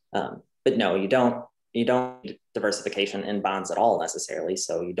 But no, you don't need diversification in bonds at all necessarily.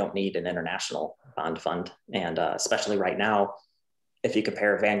 So you don't need an international bond fund. And especially right now, if you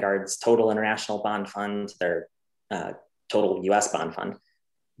compare Vanguard's total international bond fund to their total US bond fund,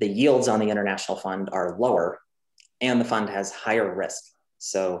 the yields on the international fund are lower and the fund has higher risk.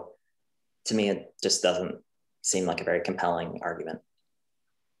 So to me, it just doesn't seem like a very compelling argument.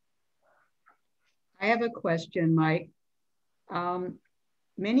 I have a question, Mike.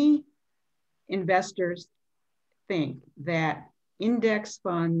 Many investors think that index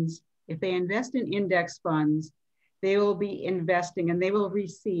funds, if they invest in index funds, they will be investing and they will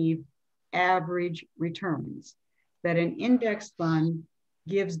receive average returns, that an index fund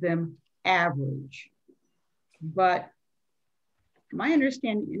gives them average. But my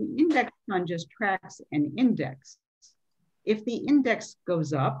understanding, an index fund just tracks an index. If the index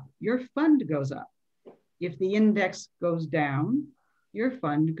goes up, your fund goes up. If the index goes down, your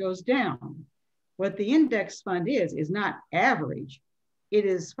fund goes down. What the index fund is not average. It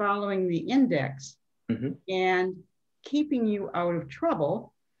is following the index and keeping you out of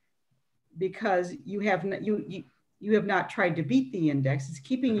trouble because you have you have not tried to beat the index. It's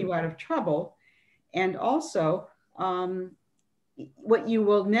keeping you out of trouble. And also, what you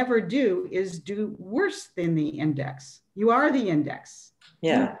will never do is do worse than the index. You are the index.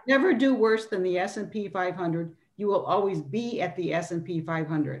 Yeah. You never do worse than the S&P 500. You will always be at the S&P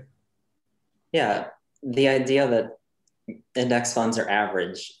 500. Yeah. The idea that index funds are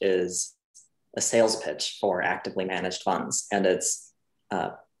average is a sales pitch for actively managed funds. And it's,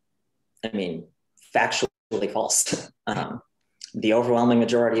 factually false. The overwhelming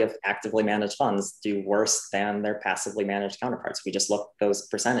majority of actively managed funds do worse than their passively managed counterparts. We just look at those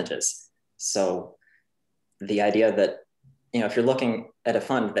percentages. So the idea that, if you're looking at a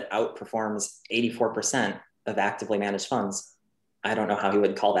fund that outperforms 84% of actively managed funds, I don't know how you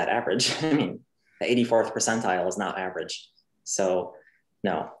would call that average. The 84th percentile is not average. So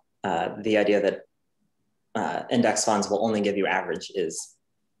no, the idea that index funds will only give you average is,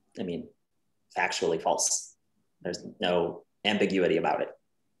 factually false. There's no ambiguity about it.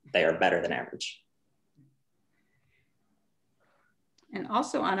 They are better than average. And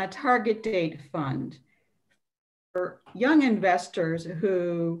also on a target date fund, for young investors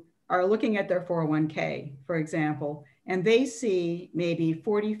who are looking at their 401k, for example, and they see maybe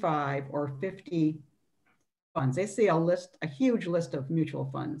 45 or 50 funds. They see a huge list of mutual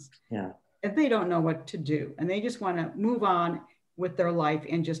funds. Yeah. And they don't know what to do. And they just want to move on with their life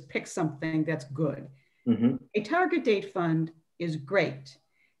and just pick something that's good. Mm-hmm. A target date fund is great.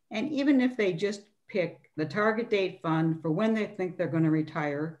 And even if they just pick the target date fund for when they think they're going to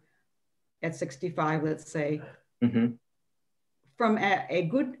retire at 65, let's say, mm-hmm. from a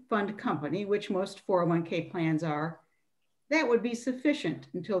good fund company, which most 401k plans are, that would be sufficient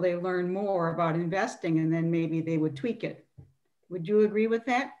until they learn more about investing, and then maybe they would tweak it. Would you agree with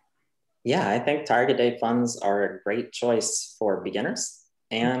that? Yeah, I think target date funds are a great choice for beginners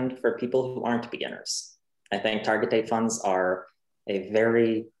and for people who aren't beginners. I think target date funds are a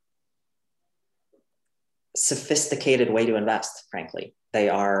very sophisticated way to invest, frankly. They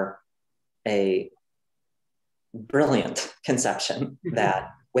are a brilliant conception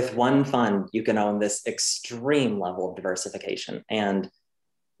that with one fund, you can own this extreme level of diversification. And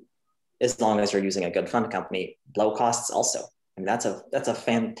as long as you're using a good fund company, low costs also. That's a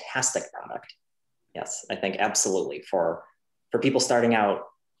fantastic product. Yes, I think absolutely. For people starting out,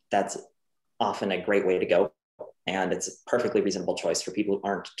 that's often a great way to go. And it's a perfectly reasonable choice for people who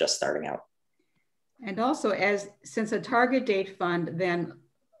aren't just starting out. And also, since a target date fund then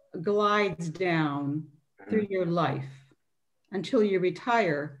glides down through your life until you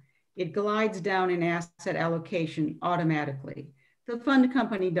retire, it glides down in asset allocation automatically. The fund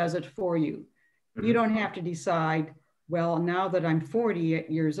company does it for you. Mm-hmm. You don't have to decide, well, now that I'm 40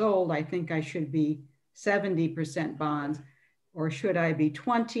 years old, I think I should be 70% bonds, or should I be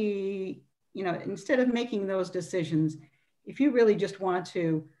 20? Instead of making those decisions, if you really just want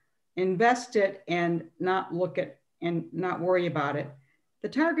to invest it and not look at and not worry about it, the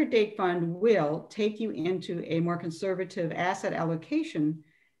target date fund will take you into a more conservative asset allocation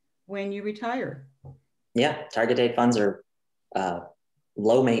when you retire. Yeah, target date funds are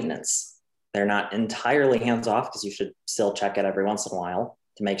low maintenance. They're not entirely hands-off, because you should still check it every once in a while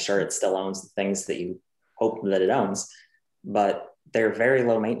to make sure it still owns the things that you hope that it owns, but they're very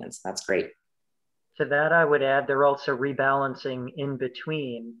low maintenance. That's great. To that, I would add, they're also rebalancing in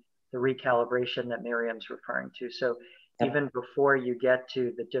between the recalibration that Miriam's referring to. So even before you get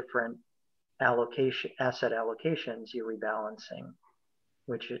to the different asset allocations, you're rebalancing,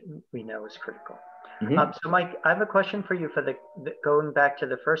 which we know is critical. Mm-hmm. So Mike, I have a question for you for going back to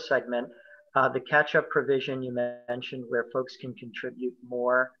the first segment, the catch-up provision you mentioned where folks can contribute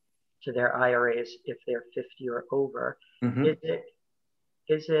more to their IRAs if they're 50 or over. Mm-hmm.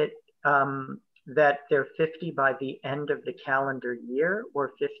 Is it that they're 50 by the end of the calendar year,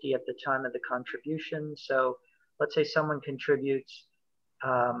 or 50 at the time of the contribution? So let's say someone contributes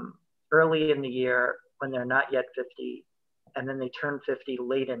early in the year when they're not yet 50, and then they turn 50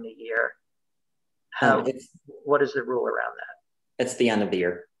 late in the year. What is the rule around that? It's the end of the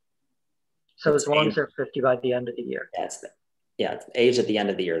year. So as long as they're 50 by the end of the year. It's the age at the end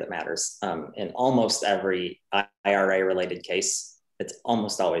of the year that matters. In almost every IRA related case, it's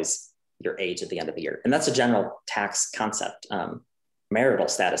almost always your age at the end of the year. And that's a general tax concept. Marital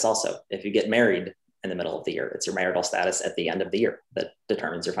status also. If you get married in the middle of the year, it's your marital status at the end of the year that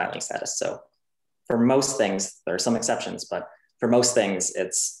determines your filing status. So for most things, there are some exceptions, but for most things,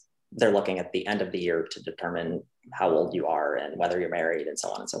 they're looking at the end of the year to determine how old you are and whether you're married and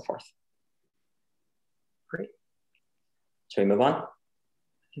so on and so forth. Great. Should we move on? I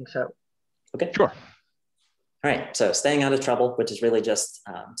think so. Okay. Sure. All right, so staying out of trouble, which is really just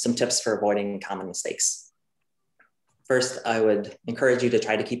some tips for avoiding common mistakes. First, I would encourage you to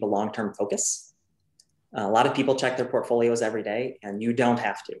try to keep a long-term focus. A lot of people check their portfolios every day, and you don't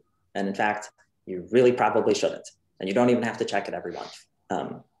have to. And in fact, you really probably shouldn't. And you don't even have to check it every month.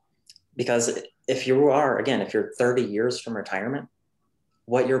 Because if you're 30 years from retirement,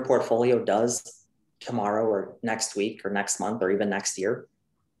 what your portfolio does tomorrow or next week or next month or even next year,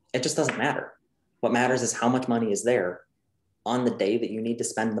 it just doesn't matter. What matters is how much money is there on the day that you need to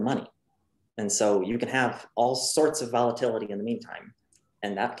spend the money. And so you can have all sorts of volatility in the meantime,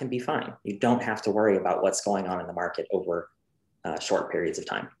 and that can be fine. You don't have to worry about what's going on in the market over short periods of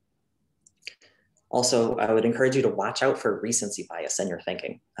time. Also, I would encourage you to watch out for recency bias in your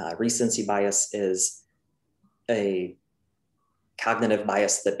thinking. Recency bias is a cognitive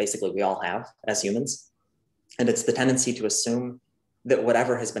bias that basically we all have as humans. And it's the tendency to assume that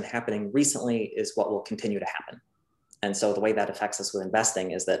whatever has been happening recently is what will continue to happen. And so the way that affects us with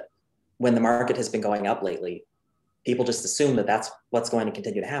investing is that when the market has been going up lately, people just assume that that's what's going to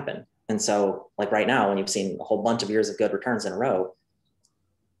continue to happen. And so like right now, when you've seen a whole bunch of years of good returns in a row,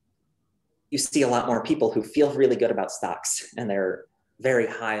 you see a lot more people who feel really good about stocks and they're very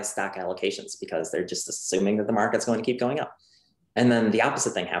high stock allocations because they're just assuming that the market's going to keep going up. And then the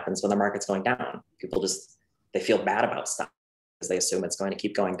opposite thing happens when the market's going down. People they feel bad about stocks because they assume it's going to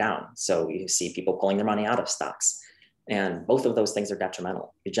keep going down. So you see people pulling their money out of stocks. And both of those things are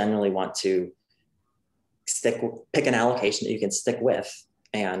detrimental. You generally want to pick an allocation that you can stick with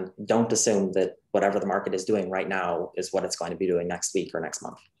and don't assume that whatever the market is doing right now is what it's going to be doing next week or next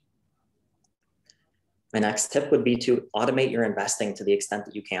month. My next tip would be to automate your investing to the extent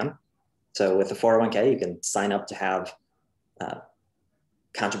that you can. So with a 401k, you can sign up to have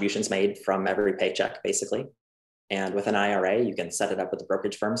contributions made from every paycheck, basically. And with an IRA, you can set it up with the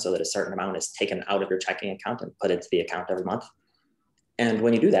brokerage firm so that a certain amount is taken out of your checking account and put into the account every month. And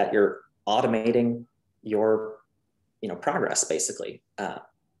when you do that, you're automating your progress, basically. A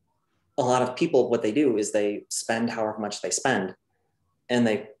lot of people, what they do is they spend however much they spend, and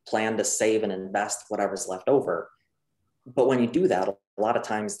they plan to save and invest whatever's left over. But when you do that, a lot of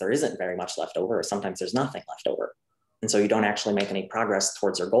times there isn't very much left over, or sometimes there's nothing left over. And so you don't actually make any progress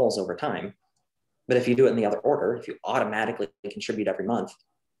towards your goals over time. But if you do it in the other order, if you automatically contribute every month,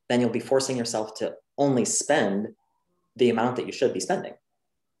 then you'll be forcing yourself to only spend the amount that you should be spending.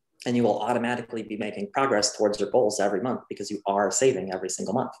 And you will automatically be making progress towards your goals every month because you are saving every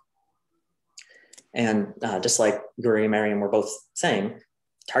single month. And just like Guri and Mariam were both saying,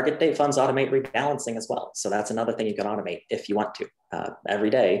 target date funds automate rebalancing as well. So that's another thing you can automate if you want to. Every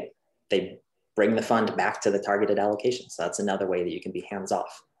day, they bring the fund back to the targeted allocation. So that's another way that you can be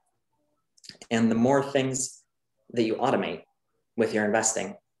hands-off. And the more things that you automate with your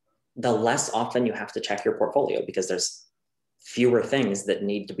investing, the less often you have to check your portfolio because there's fewer things that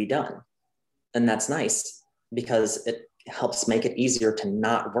need to be done. And that's nice because it helps make it easier to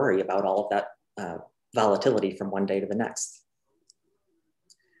not worry about all of that volatility from one day to the next.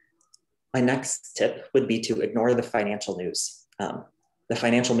 My next tip would be to ignore the financial news. The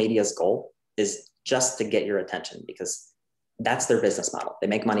financial media's goal is just to get your attention because that's their business model. They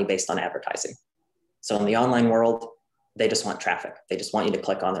make money based on advertising. So in the online world, they just want traffic. They just want you to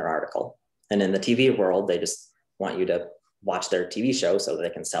click on their article. And in the TV world, they just want you to watch their TV show so that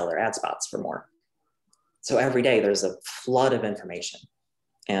they can sell their ad spots for more. So every day there's a flood of information.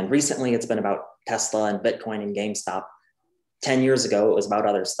 And recently it's been about Tesla and Bitcoin and GameStop. 10 years ago, it was about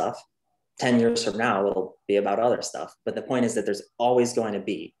other stuff. 10 years from now, it'll be about other stuff. But the point is that there's always going to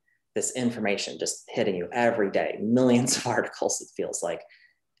be this information just hitting you every day, millions of articles, it feels like.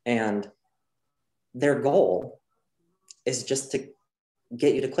 And their goal is just to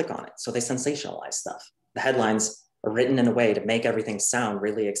get you to click on it. So they sensationalize stuff. The headlines are written in a way to make everything sound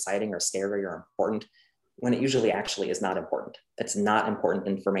really exciting or scary or important, when it usually actually is not important. It's not important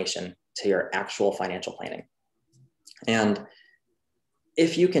information to your actual financial planning. And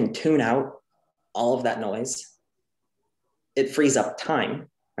if you can tune out all of that noise, it frees up time,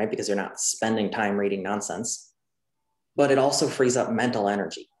 right? Because you're not spending time reading nonsense, but it also frees up mental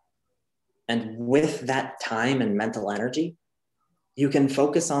energy. And with that time and mental energy, you can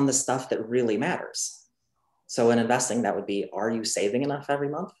focus on the stuff that really matters. So in investing, that would be, are you saving enough every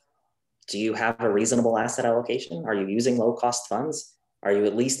month? Do you have a reasonable asset allocation? Are you using low-cost funds? Are you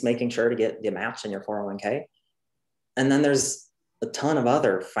at least making sure to get the match in your 401k? And then there's a ton of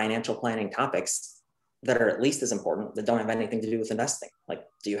other financial planning topics that are at least as important that don't have anything to do with investing. Like,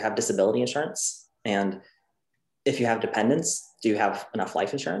 do you have disability insurance? And if you have dependents, do you have enough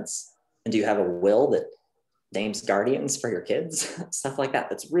life insurance? And do you have a will that names guardians for your kids? Stuff like that,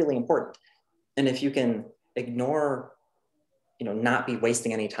 that's really important. And if you can ignore not be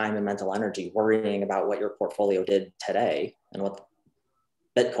wasting any time and mental energy worrying about what your portfolio did today and what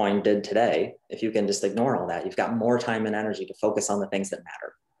Bitcoin did today. If you can just ignore all that, you've got more time and energy to focus on the things that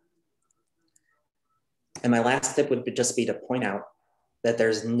matter. And my last tip would just be to point out that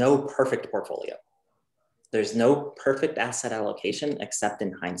there's no perfect portfolio. There's no perfect asset allocation except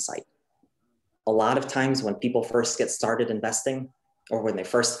in hindsight. A lot of times when people first get started investing, or when they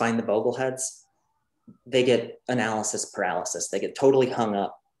first find the Bogleheads, they get analysis paralysis. They get totally hung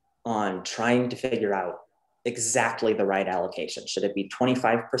up on trying to figure out exactly the right allocation. Should it be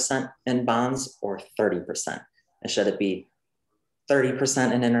 25% in bonds or 30%? And should it be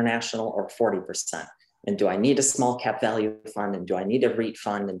 30% in international or 40%? And do I need a small cap value fund? And do I need a REIT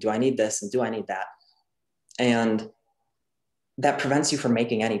fund? And do I need this? And do I need that? And that prevents you from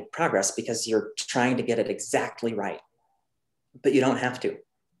making any progress because you're trying to get it exactly right. But you don't have to,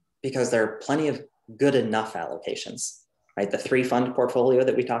 because there are plenty of good enough allocations, right? The 3-fund portfolio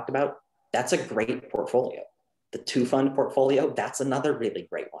that we talked about, that's a great portfolio. The 2-fund portfolio, that's another really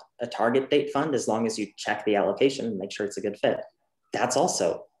great one. A target date fund, as long as you check the allocation and make sure it's a good fit, that's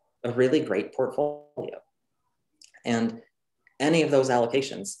also a really great portfolio. And any of those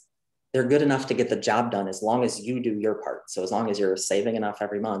allocations, they're good enough to get the job done as long as you do your part. So as long as you're saving enough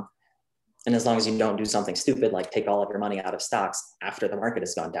every month, and as long as you don't do something stupid like take all of your money out of stocks after the market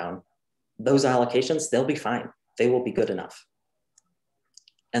has gone down, those allocations, they'll be fine. They will be good enough.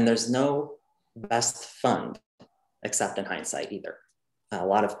 And there's no best fund except in hindsight either. A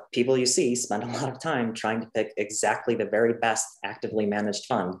lot of people you see spend a lot of time trying to pick exactly the very best actively managed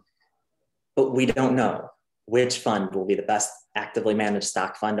fund, but we don't know which fund will be the best actively managed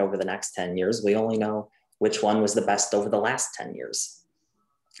stock fund over the next 10 years. We only know which one was the best over the last 10 years.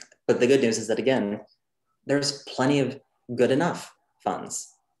 But the good news is that, again, there's plenty of good enough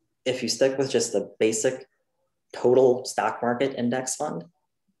funds. If you stick with just the basic total stock market index fund,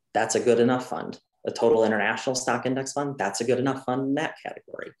 that's a good enough fund. A total international stock index fund, that's a good enough fund in that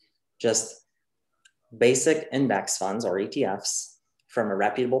category. Just basic index funds or ETFs from a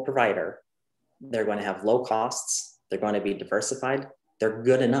reputable provider, they're going to have low costs, they're going to be diversified, they're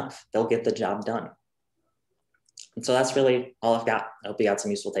good enough, they'll get the job done. And so that's really all I've got. I hope you got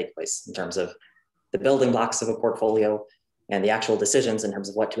some useful takeaways in terms of the building blocks of a portfolio and the actual decisions in terms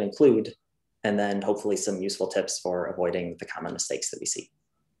of what to include, and then hopefully some useful tips for avoiding the common mistakes that we see.